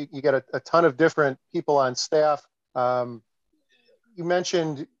you got a ton of different people on staff. You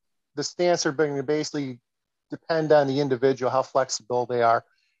mentioned the stance are going to basically depend on the individual, how flexible they are.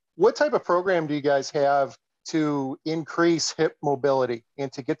 What type of program do you guys have to increase hip mobility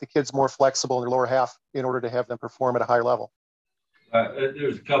and to get the kids more flexible in their lower half in order to have them perform at a high level?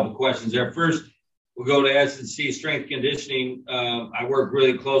 There's a couple questions there. First, we'll go to S&C strength conditioning. I work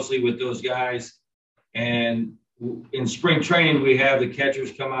really closely with those guys. And in spring training, we have the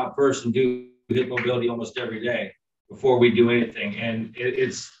catchers come out first and do hip mobility almost every day before we do anything. And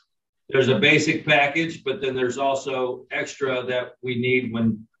there's a basic package, but then there's also extra that we need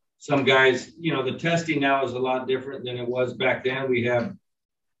when some guys, you know, the testing now is a lot different than it was back then. We have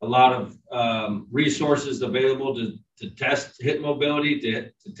a lot of resources available to test hip mobility,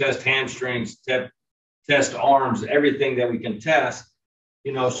 to test hamstrings, test arms, everything that we can test.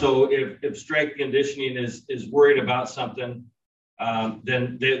 You know, so if strength conditioning is worried about something,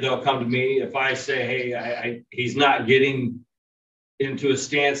 then they'll come to me. If I say, hey, he's not getting into a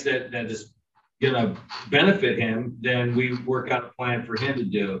stance that is going to benefit him, then we work out a plan for him to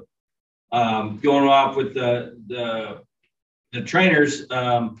do. Going off with the trainers,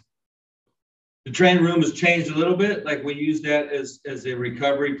 the training room has changed a little bit. Like we use that as a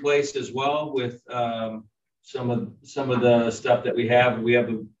recovery place as well with some of the stuff that we have. We have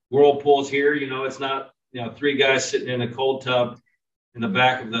the whirlpools here. You know, it's not, you know, 3 guys sitting in a cold tub in the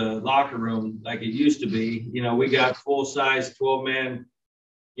back of the locker room like it used to be. You know, we got full size 12-man,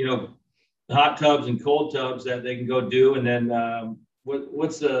 you know, hot tubs and cold tubs that they can go do. And then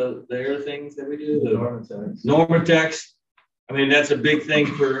what's the air things that we do? The Normatex. I mean, that's a big thing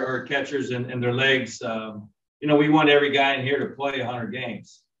for our catchers and their legs. You know, we want every guy in here to play 100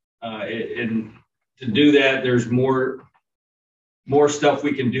 games. And to do that, there's more stuff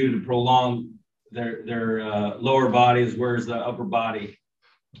we can do to prolong their lower bodies, whereas the upper body.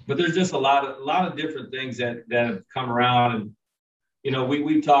 But there's just a lot of different things that have come around. And, you know,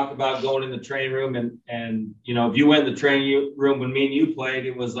 we talk about going in the training room and, you know, if you went in the training room when me and you played,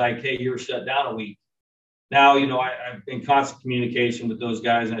 it was like, hey, you were shut down a week. Now, you know, I'm in constant communication with those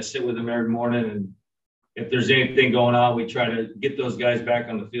guys, and I sit with them every morning. And if there's anything going on, we try to get those guys back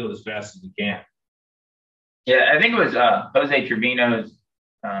on the field as fast as we can. Yeah, I think it was Jose Trevino's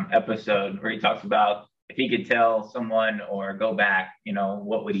episode where he talks about if he could tell someone or go back, you know,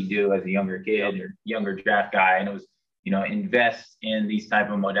 what would he do as a younger kid or younger draft guy? And it was, you know, invest in these type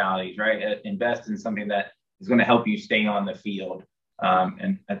of modalities, right? Invest in something that is going to help you stay on the field.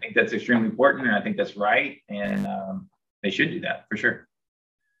 And I think that's extremely important, and I think that's right. And they should do that for sure.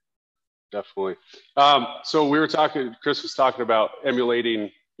 Definitely. So we were talking, Chris was talking about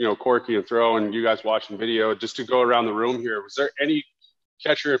emulating, you know, Corky and throw, and you guys watching video. Just to go around the room here, was there any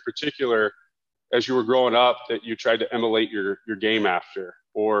catcher in particular as you were growing up that you tried to emulate your game after,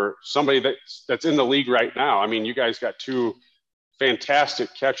 or somebody that's in the league right now? I mean, you guys got 2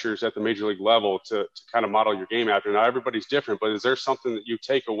 fantastic catchers at the major league level to kind of model your game after. Now everybody's different, but is there something that you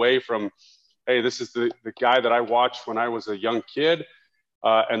take away from, hey, this is the guy that I watched when I was a young kid,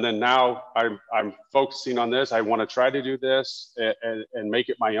 and then now I'm focusing on this. I want to try to do this and make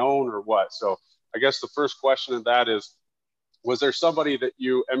it my own, or what? So I guess the first question of that is, was there somebody that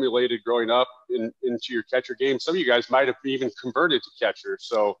you emulated growing up into your catcher game? Some of you guys might have even converted to catcher,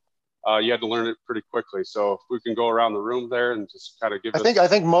 so you had to learn it pretty quickly. So if we can go around the room there and just kind of give. I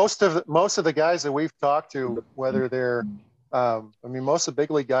think most of the guys that we've talked to, whether they're, most of the big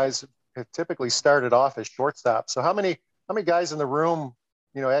league guys have typically started off as shortstops. So how many guys in the room,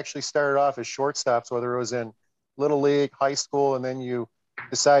 you know, actually started off as shortstops, whether it was in little league, high school, and then you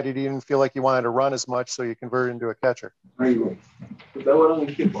decided you didn't feel like you wanted to run as much, so you converted into a catcher? You had a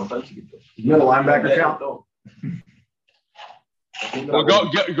linebacker count? Well,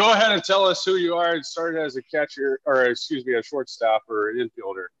 go ahead and tell us who you are and started as a catcher, or excuse me, a shortstop or an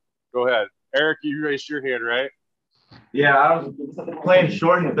infielder. Go ahead. Eric, you raised your hand, right? Yeah, I was playing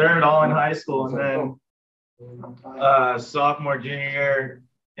short and third all in high school, and then sophomore, junior year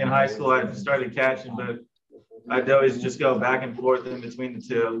in high school, I started catching, but I'd always just go back and forth in between the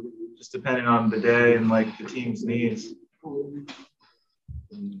two, just depending on the day and like the team's needs.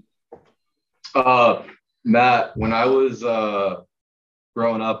 Matt, when I was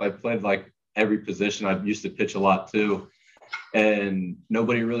growing up, I played like every position. I used to pitch a lot too, and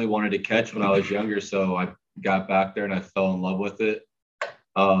nobody really wanted to catch when I was younger, so I got back there and I fell in love with it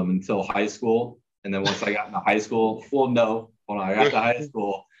until high school. And then once I got into high school, I got to high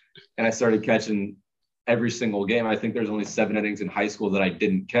school and I started catching every single game. I think there's only 7 innings in high school that I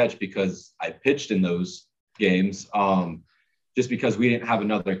didn't catch because I pitched in those games, just because we didn't have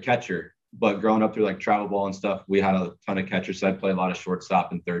another catcher. But growing up through like travel ball and stuff, we had a ton of catchers. So I'd play a lot of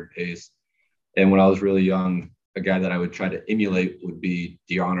shortstop and third base. And when I was really young, a guy that I would try to emulate would be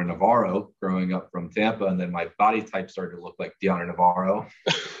Deanna Navarro, growing up from Tampa. And then my body type started to look like Deanna Navarro.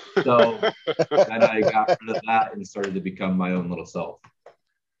 So then I got rid of that and started to become my own little self.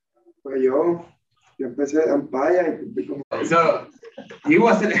 Yo empecé umpire. So he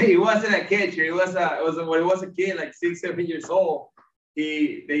wasn't a catcher. He was a kid, like 6, 7 years old.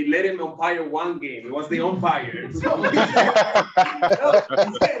 they let him umpire one game. He was the umpire. So he said,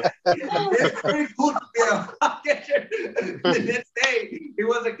 it's pretty cool to be a catcher. The next day, he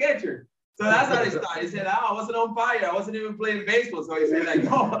was a catcher. So that's how he started. He said, I wasn't an umpire. I wasn't even playing baseball. So he said, like,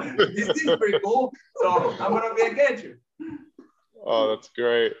 no, this is pretty cool. So I'm going to be a catcher. Oh, that's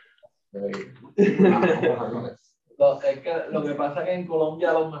great. Es que lo que pasa es que en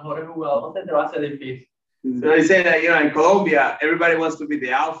Colombia los mejores jugadores se te va a hacer difícil. So they say that, in Colombia, everybody wants to be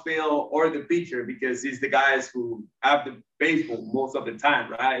the outfield or the pitcher because it's the guys who have the baseball most of the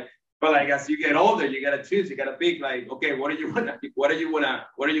time, right? But like as you get older, you gotta choose. You gotta pick. Like, okay, what do you wanna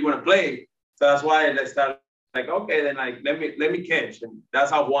play? So that's why they start like, okay, then like let me catch, and that's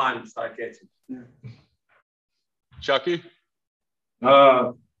how Juan started catching. Yeah. Chucky,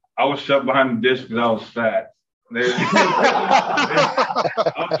 I was shoved behind the dish because I was fat.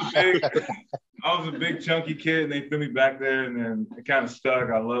 I was a big chunky kid, and they threw me back there, and then it kind of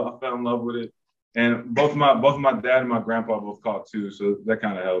stuck. I fell in love with it, and both my dad and my grandpa both caught too, so that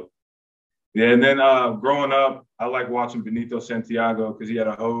kind of helped. Yeah, and then growing up, I like watching Benito Santiago because he had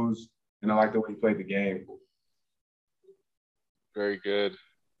a hose, and I like the way he played the game. Very good.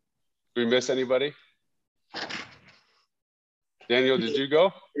 Did we miss anybody? Daniel, did you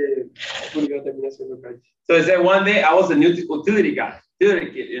go? So I said one day I was a utility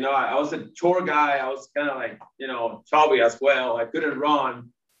kid. I was a chore guy. I was kind of like, chubby as well. I couldn't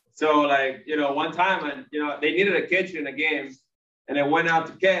run. So like, one time, they needed a catcher in a game, and I went out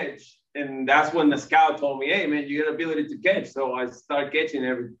to catch. And that's when the scout told me, "Hey, man, you got ability to catch." So I started catching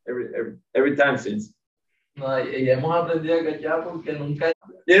every time since. Y hemos aprendido a cachar porque nunca.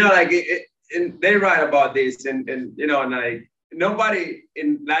 And they write about this, and like nobody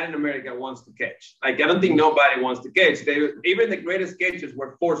in Latin America wants to catch. Like I don't think nobody wants to catch. Even the greatest catchers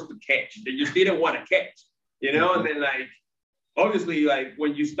were forced to catch. They just didn't want to catch, And then like obviously, like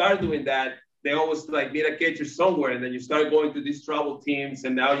when you start doing that, they always like need a catcher somewhere, and then you start going to these travel teams,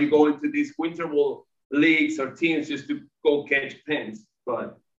 and now you go into these winter ball leagues or teams just to go catch pins.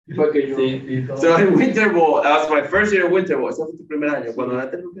 But so in winter ball, that was my first year in winter ball. Ese fue tu primer año. Cuando era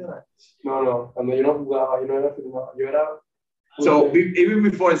tu primer año. No, cuando yo no jugaba, yo no era firmado. Yo era. So even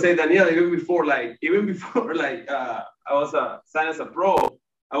before I say Daniel, even before I was signed as a pro,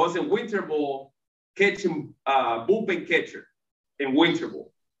 I was in winter ball catching bullpen catcher in winter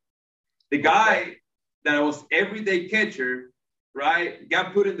ball. The guy that was everyday catcher, right,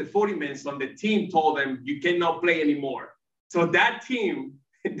 got put in the 40 minutes on the team, told them you cannot play anymore. So that team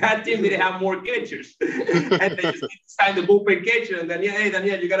didn't have more catchers. And they just signed the bullpen catcher, and then, hey,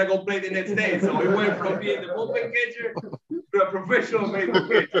 Daniel, you got to go play the next day. So we went from being the bullpen catcher to a professional baseball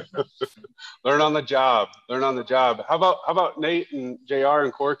catcher. Learn on the job. How about Nate and JR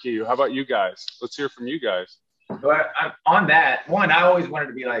and Corky? How about you guys? Let's hear from you guys. But on that one, I always wanted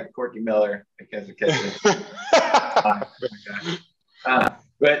to be like Corky Miller because of catcher.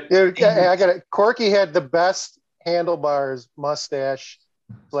 But dude, I got it. Corky had the best handlebars, mustache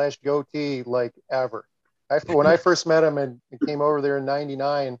 / goatee like ever. When I first met him and came over there in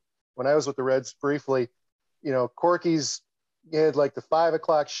 '99, when I was with the Reds briefly, Corky's he had like the 5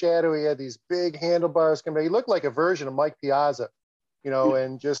 o'clock shadow. He had these big handlebars. He looked like a version of Mike Piazza,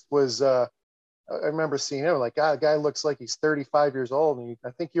 and just was. I remember seeing him like, God, the guy looks like he's 35 years old. And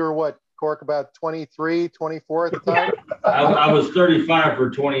I think you were what, Cork, about 23, 24 at the time? I was 35 for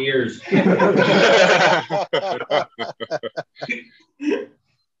 20 years.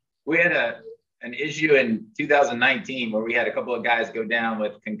 We had an issue in 2019 where we had a couple of guys go down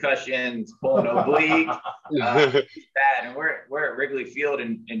with concussions, pulling oblique, bad. And we're at Wrigley Field,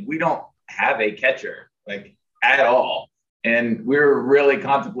 and we don't have a catcher like at all. And we were really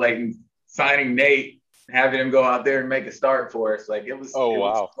contemplating signing Nate, having him go out there and make a start for us. Like it was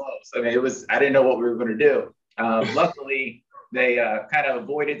close. I mean, I didn't know what we were going to do. Luckily, they kind of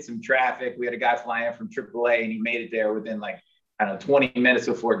avoided some traffic. We had a guy flying in from AAA, and he made it there within 20 minutes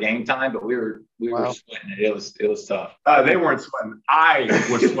before game time. But we were sweating it. It was tough. They weren't sweating. I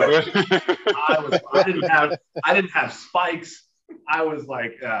was sweating. I didn't have spikes. I was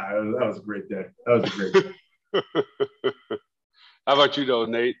like, that was a great day. How about you, though,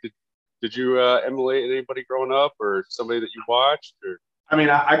 Nate? Did you emulate anybody growing up, or somebody that you watched? Or I mean,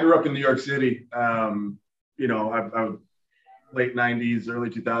 I grew up in New York City. I late '90s,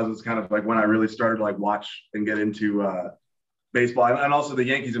 early 2000s, kind of like when I really started to watch and get into baseball, and also the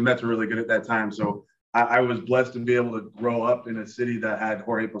Yankees and Mets were really good at that time. So I was blessed to be able to grow up in a city that had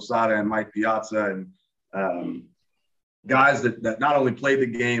Jorge Posada and Mike Piazza and guys that not only played the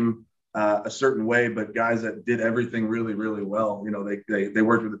game a certain way, but guys that did everything really, really well. They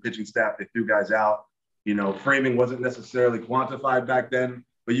worked with the pitching staff. They threw guys out. framing wasn't necessarily quantified back then,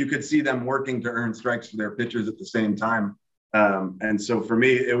 but you could see them working to earn strikes for their pitchers at the same time. And so for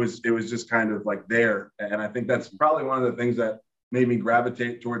me, it was just kind of like there. And I think that's probably one of the things that made me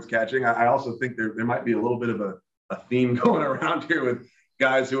gravitate towards catching. I also think there might be a little bit of a theme going around here with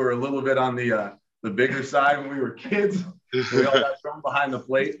guys who are a little bit on the bigger side when we were kids. We all got thrown behind the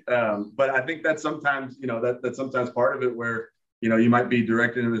plate. But I think that's sometimes, that's sometimes part of it where, you might be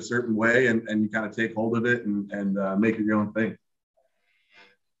directed in a certain way and you kind of take hold of it and make it your own thing.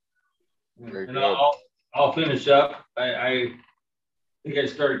 And I'll finish up. I think I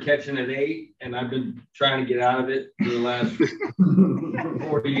started catching at 8, and I've been trying to get out of it for the last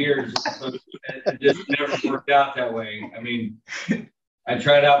 40 years. It just never worked out that way. I mean, I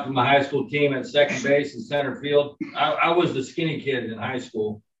tried out for my high school team at second base and center field. I was the skinny kid in high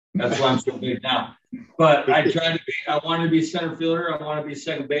school. That's why I'm so big now. But I wanted to be center fielder. I wanted to be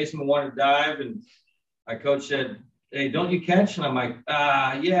second baseman. I wanted to dive. And my coach said, "Hey, don't you catch?" And I'm like,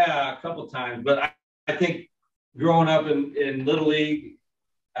 yeah, a couple times. But I think growing up in Little League,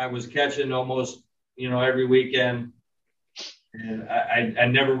 I was catching almost, every weekend. And I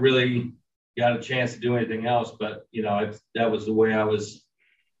never really got a chance to do anything else. But, that was the way I was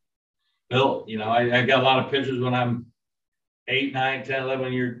built. I got a lot of pictures when I'm 8, 9, 10,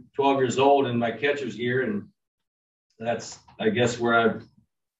 11, 12 years old in my catcher's gear. And that's, I guess, where I've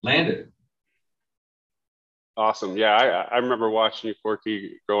landed. Awesome. Yeah, I remember watching you,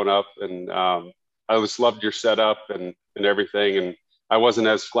 Corky, growing up, and I always loved your setup and everything. And I wasn't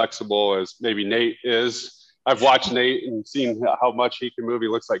as flexible as maybe Nate is. I've watched Nate and seen how much he can move. He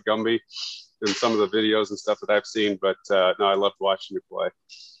looks like Gumby in some of the videos and stuff that I've seen. But no, I loved watching you play.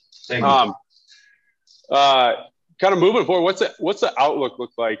 Thank you. Kind of moving forward, what's the outlook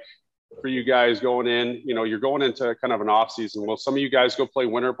look like for you guys going in? You're going into kind of an off season. Will some of you guys go play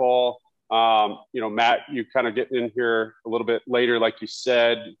winter ball? Matt, you kind of getting in here a little bit later, like you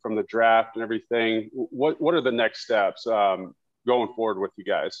said, from the draft and everything. What are the next steps going forward with you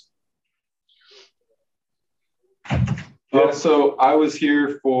guys? Yeah, so I was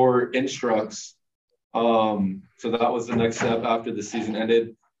here for Instructs. So that was the next step after the season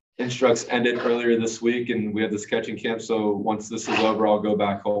ended. Instructs ended earlier this week, and we had this catching camp. So once this is over, I'll go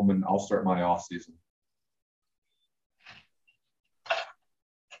back home and I'll start my off season.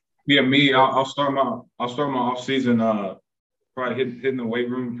 Yeah, me. I'll start my off season. Probably hitting the weight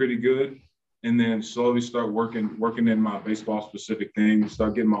room pretty good, and then slowly start working in my baseball specific things.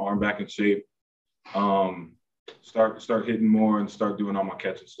 Start getting my arm back in shape. Start hitting more and start doing all my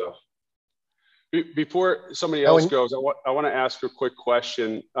catching stuff. Before somebody else goes, I want to ask a quick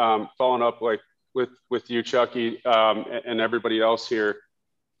question, following up like with you, Chucky, and everybody else here.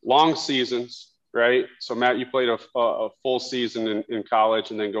 Long seasons, right? So Matt, you played a full season in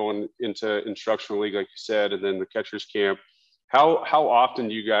college and then going into instructional league, like you said, and then the catcher's camp. How often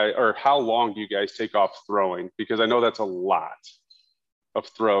do you guys, or how long do you guys take off throwing? Because I know that's a lot of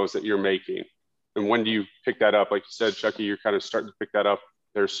throws that you're making. And when do you pick that up? Like you said, Chucky, you're kind of starting to pick that up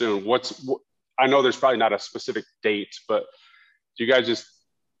there soon. I know there's probably not a specific date, but do you guys just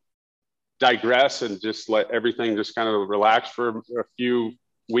digress and just let everything just kind of relax for a few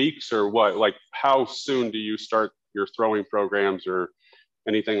weeks, or what? Like, how soon do you start your throwing programs or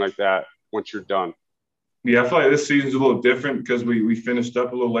anything like that once you're done? Yeah, I feel like this season's a little different because we finished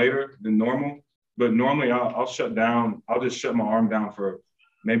up a little later than normal. But normally I'll shut down. I'll just shut my arm down for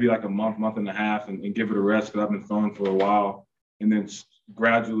maybe like a month and a half and give it a rest because I've been throwing for a while, and then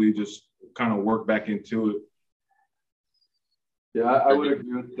gradually just kind of work back into it. Yeah, I would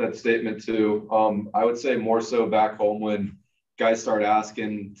agree with that statement too. I would say more so back home when guys start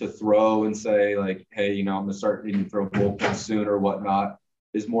asking to throw and say like, hey, I'm going to start needing to throw bullpen soon or whatnot,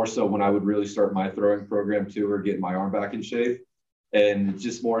 is more so when I would really start my throwing program too, or getting my arm back in shape. And it's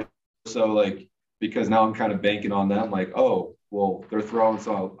just more so like, because now I'm kind of banking on them like, oh, well, they're throwing,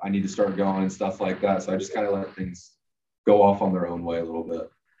 so I need to start going and stuff like that. So I just kind of let things go off on their own way a little bit.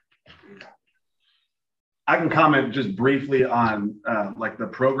 I can comment just briefly on like the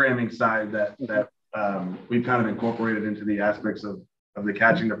programming side that we've kind of incorporated into the aspects of the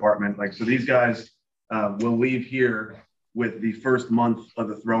catching department. Like, so these guys will leave here with the first month of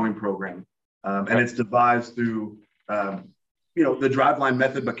the throwing program. And it's devised through, the driveline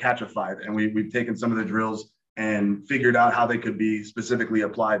method, but catchified. And we've taken some of the drills and figured out how they could be specifically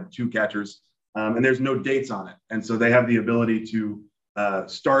applied to catchers. And there's no dates on it. And so they have the ability to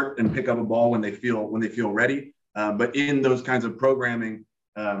start and pick up a ball when they feel ready. But in those kinds of programming,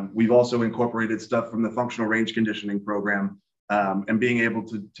 we've also incorporated stuff from the functional range conditioning program, and being able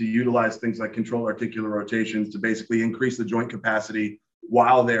to utilize things like control articular rotations to basically increase the joint capacity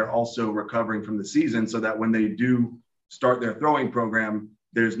while they're also recovering from the season, so that when they do start their throwing program,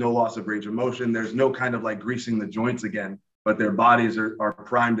 there's no loss of range of motion. There's no kind of like greasing the joints again, but their bodies are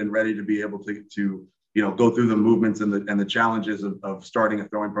primed and ready to be able to go through the movements and the challenges of starting a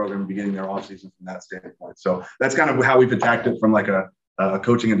throwing program and beginning their offseason from that standpoint. So that's kind of how we've attacked it from like a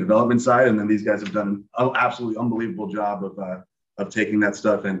coaching and development side. And then these guys have done an absolutely unbelievable job of taking that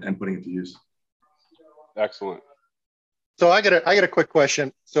stuff and putting it to use. Excellent. So I got a quick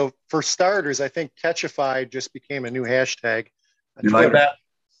question. So for starters, I think Catchified just became a new hashtag. You like that?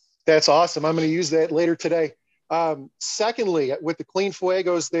 That's awesome. I'm going to use that later today. Secondly, with the Clean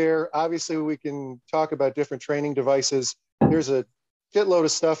Fuegos there, obviously we can talk about different training devices. There's a shitload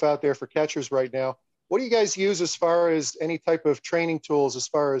of stuff out there for catchers right now. What do you guys use as far as any type of training tools, as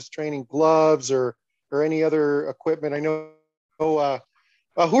far as training gloves or any other equipment? I know, who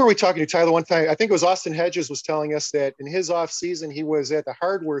are we talking to, Tyler? One time, I think it was Austin Hedges was telling us that in his off season, he was at the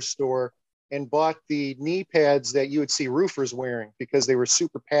hardware store and bought the knee pads that you would see roofers wearing because they were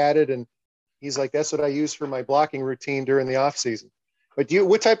super padded. And he's like, that's what I use for my blocking routine during the off season. But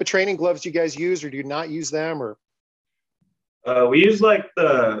what type of training gloves do you guys use, or do you not use them? Or we use like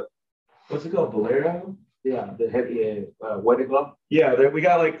what's it called? Bolero? Yeah, the heavy weighted glove. Yeah, we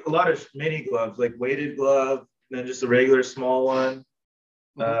got like a lot of mini gloves, like weighted glove, and then just a regular small one.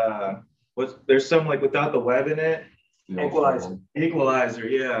 There's some like without the web in it. Equalizer,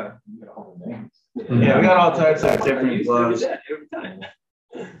 yeah. Yeah, we got all types of different gloves. Every time.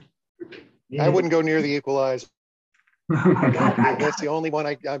 I wouldn't go near the Equalizer. That's the only one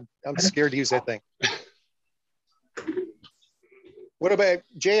I'm scared to use that thing. What about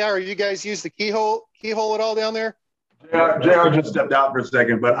JR? You guys use the keyhole at all down there? JR just stepped out for a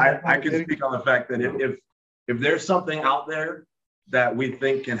second, but I can speak on the fact that if there's something out there that we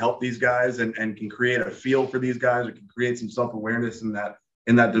think can help these guys and can create a feel for these guys or can create some self-awareness in that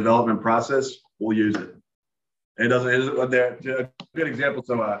development process, we'll use it. A good example.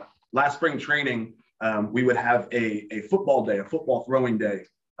 So last spring training, we would have a football throwing day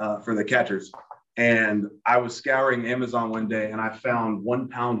for the catchers. And I was scouring Amazon one day and I found 1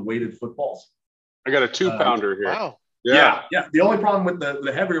 pound weighted footballs. I got a 2-pounder here. Wow. Yeah. The only problem with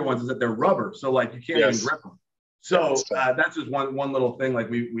the heavier ones is that they're rubber. So like you can't even grip them. So that's just one little thing. Like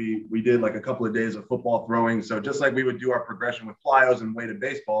we did like a couple of days of football throwing. So just like we would do our progression with plyos and weighted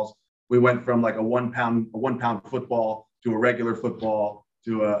baseballs, we went from like a 1 pound football to a regular football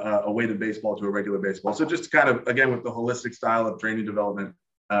to a weighted baseball to a regular baseball. So just kind of, again, with the holistic style of training development,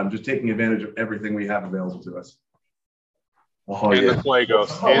 just taking advantage of everything we have available to us. Oh, and the Fuegos.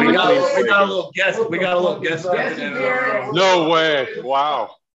 We got a little guest. We got a little guest. No way.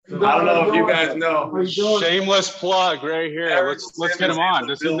 Wow. I don't know if you guys know. Shameless plug right here. Let's get him on.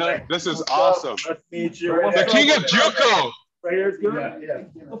 This is awesome. Nice to meet you. The king of Juco. Right here is good. Yeah.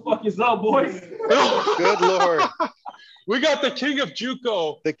 What the fuck is up, boys? Good Lord. We got the king of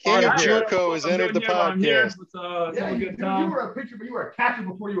Juco. The king of Juco has entered the podcast. You were a pitcher, but you were a catcher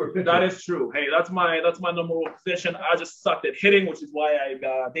before you were a pitcher. That is true. Hey, that's my number one position. I just sucked at hitting, which is why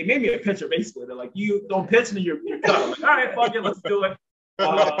they made me a pitcher. Basically, they're like, you don't pitch and you're cut. I'm like, all right, fuck it, let's do it.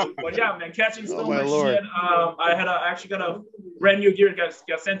 But yeah, man, catching still my shit. I actually got a brand new gear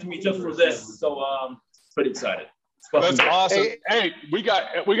got sent to me just for this, so pretty excited. That's awesome. Hey, we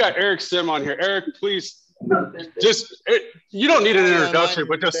got Eric Sim on here. Eric, please. You don't need an introduction,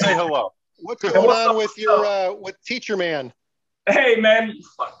 but just say hello. What's going on with your with Teacher Man? Hey man,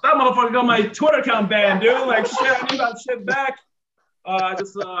 that motherfucker got my Twitter account banned, dude. Like shit, I need that shit back. All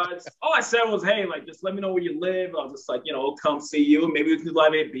I said was, hey, like just let me know where you live. I'll just like come see you. Maybe we can do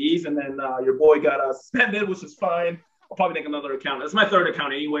live ABs. And then your boy got suspended, which is fine. I'll probably make another account. It's my third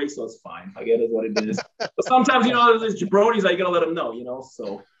account anyway, so it's fine. I get it what it is. But sometimes there's jabronis. I gotta let them know,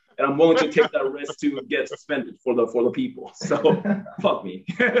 So. And I'm willing to take that risk to get suspended for the people. So fuck me.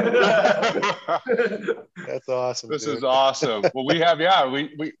 That's awesome. This is awesome. Well, we have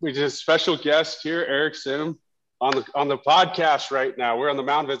we just special guest here, Eric Sim, on the podcast right now. We're on the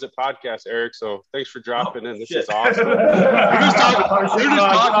Mound Visit podcast, Eric. So thanks for dropping in. This is awesome. You're just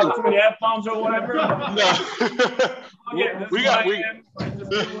talking too many F-bombs or whatever. No.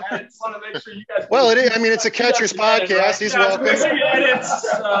 Well, it's a catcher's podcast. He's welcome. Edits,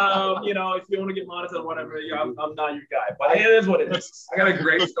 if you want to get monitored or whatever, I'm not your guy. But it is what it is. I got a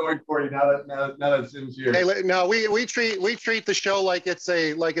great story for you now that Sim's here. Hey, no, we treat the show like it's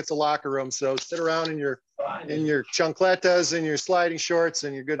a locker room. So sit around in your in your chancletas and your sliding shorts,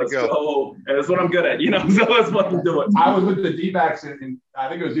 and you're good to go. Go. And that's what I'm good at, so let's fucking do it. I was with the D-backs in I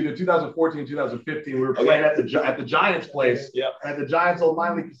think it was either 2014, 2015. We were playing at the Giants place. Yeah. At the Giants old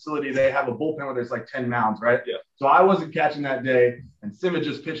minor league facility, they have a bullpen where there's like 10 mounds, right? Yeah. So I wasn't catching that day, and Sim had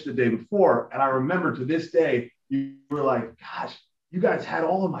just pitched the day before. And I remember to this day, you were like, gosh, you guys had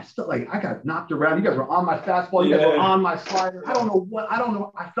all of my stuff. Like, I got knocked around. You guys were on my fastball. You guys were on my slider. I don't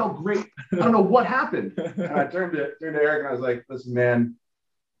know. I felt great. I don't know what happened. And I turned to Eric and I was like, listen, man,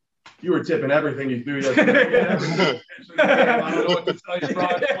 you were tipping everything you threw yesterday. I don't know what to tell you, bro.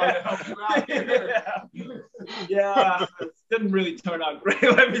 I just wanted to help you out here. Yeah, it didn't really turn out great.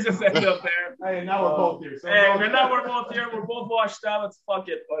 Let me just end up there. Hey, now we're both here. So now we're both here. We're both washed out. Let's fuck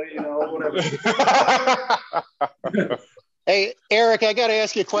it, buddy. Whatever. Hey, Eric, I got to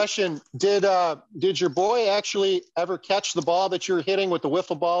ask you a question. Did your boy actually ever catch the ball that you were hitting with the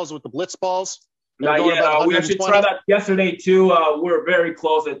wiffle balls, with the blitz balls? Not yet. We actually tried that yesterday too. We're very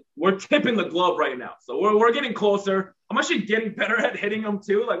close. We're tipping the glove right now, so we're getting closer. I'm actually getting better at hitting them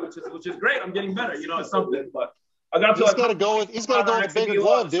too, which is great. I'm getting better. It's something. But I got to. He's got to go with a bigger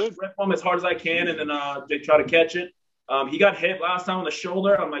glove, dude. Rip them as hard as I can, and then they try to catch it. He got hit last time on the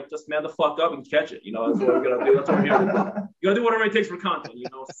shoulder. I'm like, just man the fuck up and catch it. That's what we're gonna do. That's what we're here to do. You gotta do whatever it takes for content.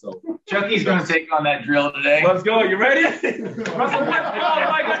 So Chucky's gonna take on that drill today. Let's go. You ready? Russell, oh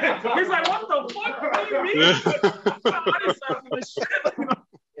my God. He's like, what the fuck? What do you mean? I just started with this shit.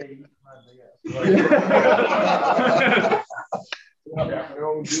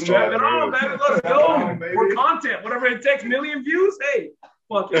 Let's go. For content, whatever it takes. 1 million views. Hey.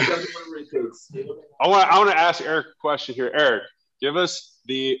 I want to ask Eric a question here. Eric, give us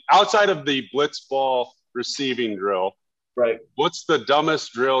the outside of the blitz ball receiving drill. Right. What's the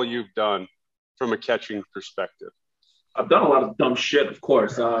dumbest drill you've done from a catching perspective? I've done a lot of dumb shit, of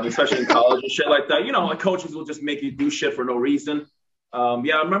course, especially in college and shit like that. Like coaches will just make you do shit for no reason. I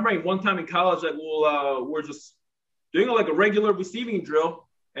remember one time in college, like we're just doing like a regular receiving drill,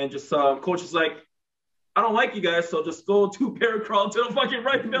 and just coach is like, I don't like you guys, so just go 2 paracrawl to the fucking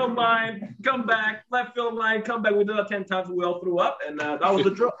right field line, come back, left field line, come back. We did that 10 times and we all threw up, and that was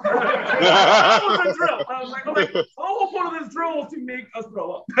the drill. That was the drill. I was like, the whole point of this drill was to make us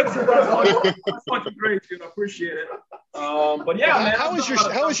throw up. That's fucking great, dude. I appreciate it. But yeah, man. How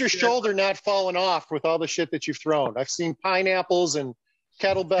is your shoulder not falling off with all the shit that you've thrown? I've seen pineapples and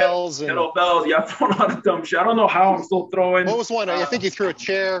kettlebells. Kettlebells, yeah, I've thrown a lot of dumb shit. I don't know how I'm still throwing. What was one? I think you threw a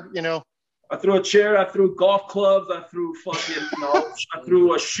chair, I threw a chair, I threw golf clubs, I threw fucking, I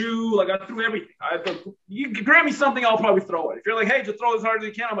threw a shoe, like I threw everything. You grab me something, I'll probably throw it. If you're like, hey, just throw as hard as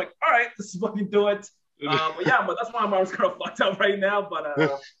you can, I'm like, all right, let's fucking do it. But that's why my arm's kind of fucked up right now. But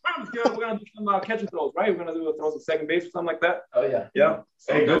I'm good. We're gonna do some catch and throws, right? We're gonna do throws at second base or something like that. Oh yeah. Yeah.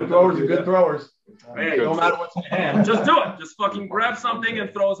 Hey, good throwers are good throwers. Hey, no matter what's in hand, just do it. Just fucking grab something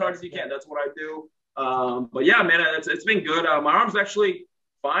and throw as hard as you can. That's what I do. But yeah, man, it's been good. My arm's actually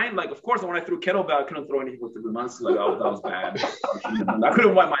fine. Like, of course, when I threw kettlebell, I couldn't throw anything with the months. Like, that was bad. I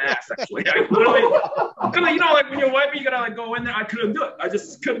couldn't wipe my ass, actually. I literally, like when you're wiping, you gotta like go in there. I couldn't do it. I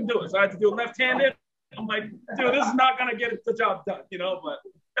just couldn't do it. So I had to do it left-handed. I'm like, dude, this is not gonna get the job done, But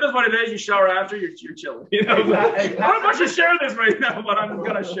it is what it is. You shower after, you're chilling, But I don't know if I should share this right now, but I'm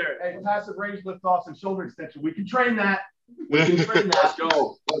gonna share it. Hey, passive range lift-offs and shoulder extension. We can train that. Let's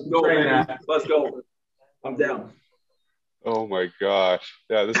go. Let's go. I'm down. Oh my gosh.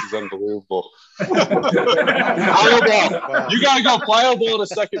 Yeah, this is unbelievable. Plyo ball. You gotta go plyo ball to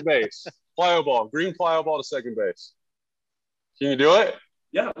second base. Plyo ball. Green plyo ball to second base. Can you do it?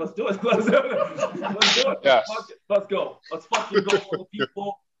 Yeah, let's do it. Let's do it. Yes. Let's go. Let's fucking go for the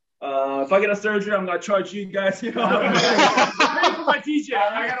people. If I get a surgery, I'm gonna charge you guys, Pay for my TJ.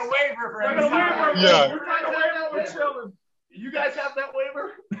 I got a waiver for I got a waiver. Yeah. We're trying to waiver. We're chilling. You guys have that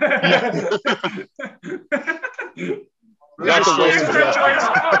waiver? That's a waiver.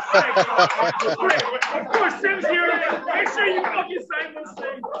 Of course, Sim's here. Make sure you fucking sign this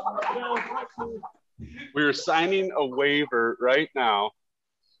thing. We are signing a waiver right now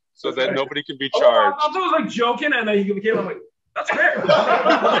so that nobody can be charged. I thought it was like joking, and then he became like, that's fair.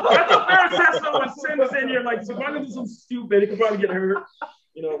 That's a fair assessment when Sim's in here. Like, so if I'm gonna do something stupid, he could probably get hurt.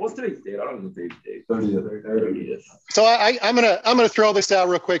 What's today's date? I don't know today's date. 30th. So I'm gonna throw this out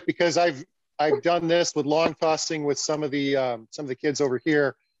real quick because I've done this with long tossing with some of the kids over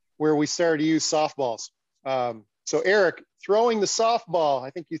here, where we started to use softballs. So Eric, throwing the softball, I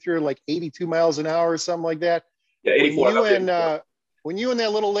think you threw like 82 miles an hour or something like that. Yeah, 84. When you and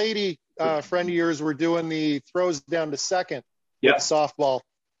that little lady friend of yours were doing the throws down to second with the softball,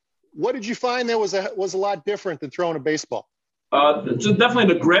 what did you find that was a lot different than throwing a baseball? Just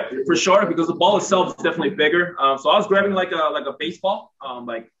definitely the grip for sure, because the ball itself is definitely bigger. So I was grabbing like a baseball,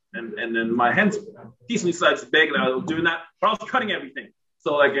 and then my hands decently sized big, and I was doing that, but I was cutting everything.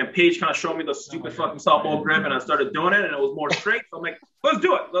 So like, and Paige kind of showed me the stupid fucking softball grip, and I started doing it, and it was more straight. So I'm like, let's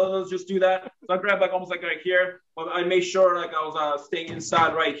do it. Let's just do that. So I grabbed like almost like right here, but I made sure like I was staying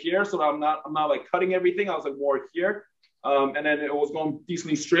inside right here, so I'm not like cutting everything. I was like more here, and then it was going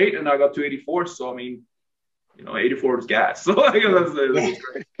decently straight, and I got to 84. So I mean, 84 is gas. So I guess that's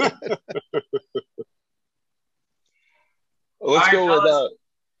great. Let's go with that.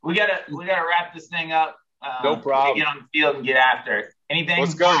 We gotta wrap this thing up. No problem. Get on the field and get after it. Anything?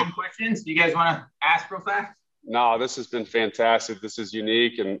 Let's go. Questions? Do you guys want to ask real fast? No, this has been fantastic. This is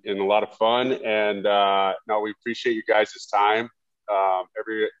unique and a lot of fun. And no, we appreciate you guys' time.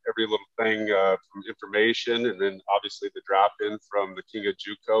 Every little thing from information, and then obviously the drop in from the King of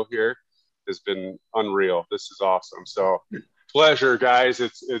Juco here has been unreal. This is awesome. So pleasure, guys.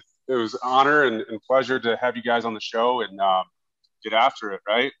 It was an honor and pleasure to have you guys on the show and get after it,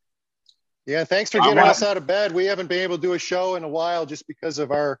 right? Yeah, thanks for getting us out of bed. We haven't been able to do a show in a while just because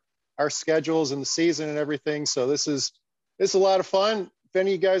of our schedules and the season and everything. So this is a lot of fun. If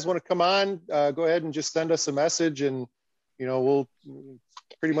any of you guys want to come on, go ahead and just send us a message, and we'll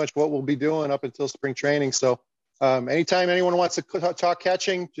pretty much what we'll be doing up until spring training. So anytime anyone wants to talk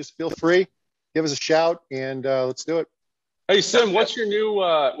catching, just feel free, give us a shout, and let's do it. Hey Sim, what's your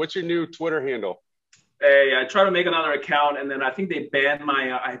new Twitter handle? Hey, I tried to make another account, and then I think they banned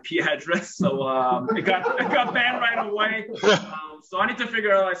my IP address, so it got banned right away. So I need to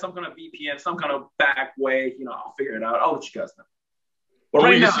figure out like some kind of VPN, some kind of back way. I'll figure it out. I'll let you guys know. But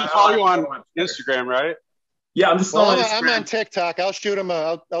right now, follow you on Instagram, right? Yeah, I'm just on Instagram. I'm on TikTok. I'll shoot him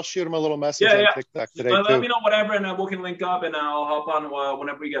a little message on TikTok today. Let me know whatever, and we can link up, and I'll hop on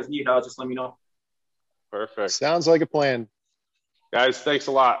whenever you guys need. Just let me know. Perfect. Sounds like a plan. Guys, thanks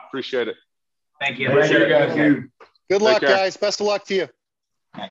a lot. Appreciate it. Thank you. Appreciate it, guys. Good luck, guys. Best of luck to you.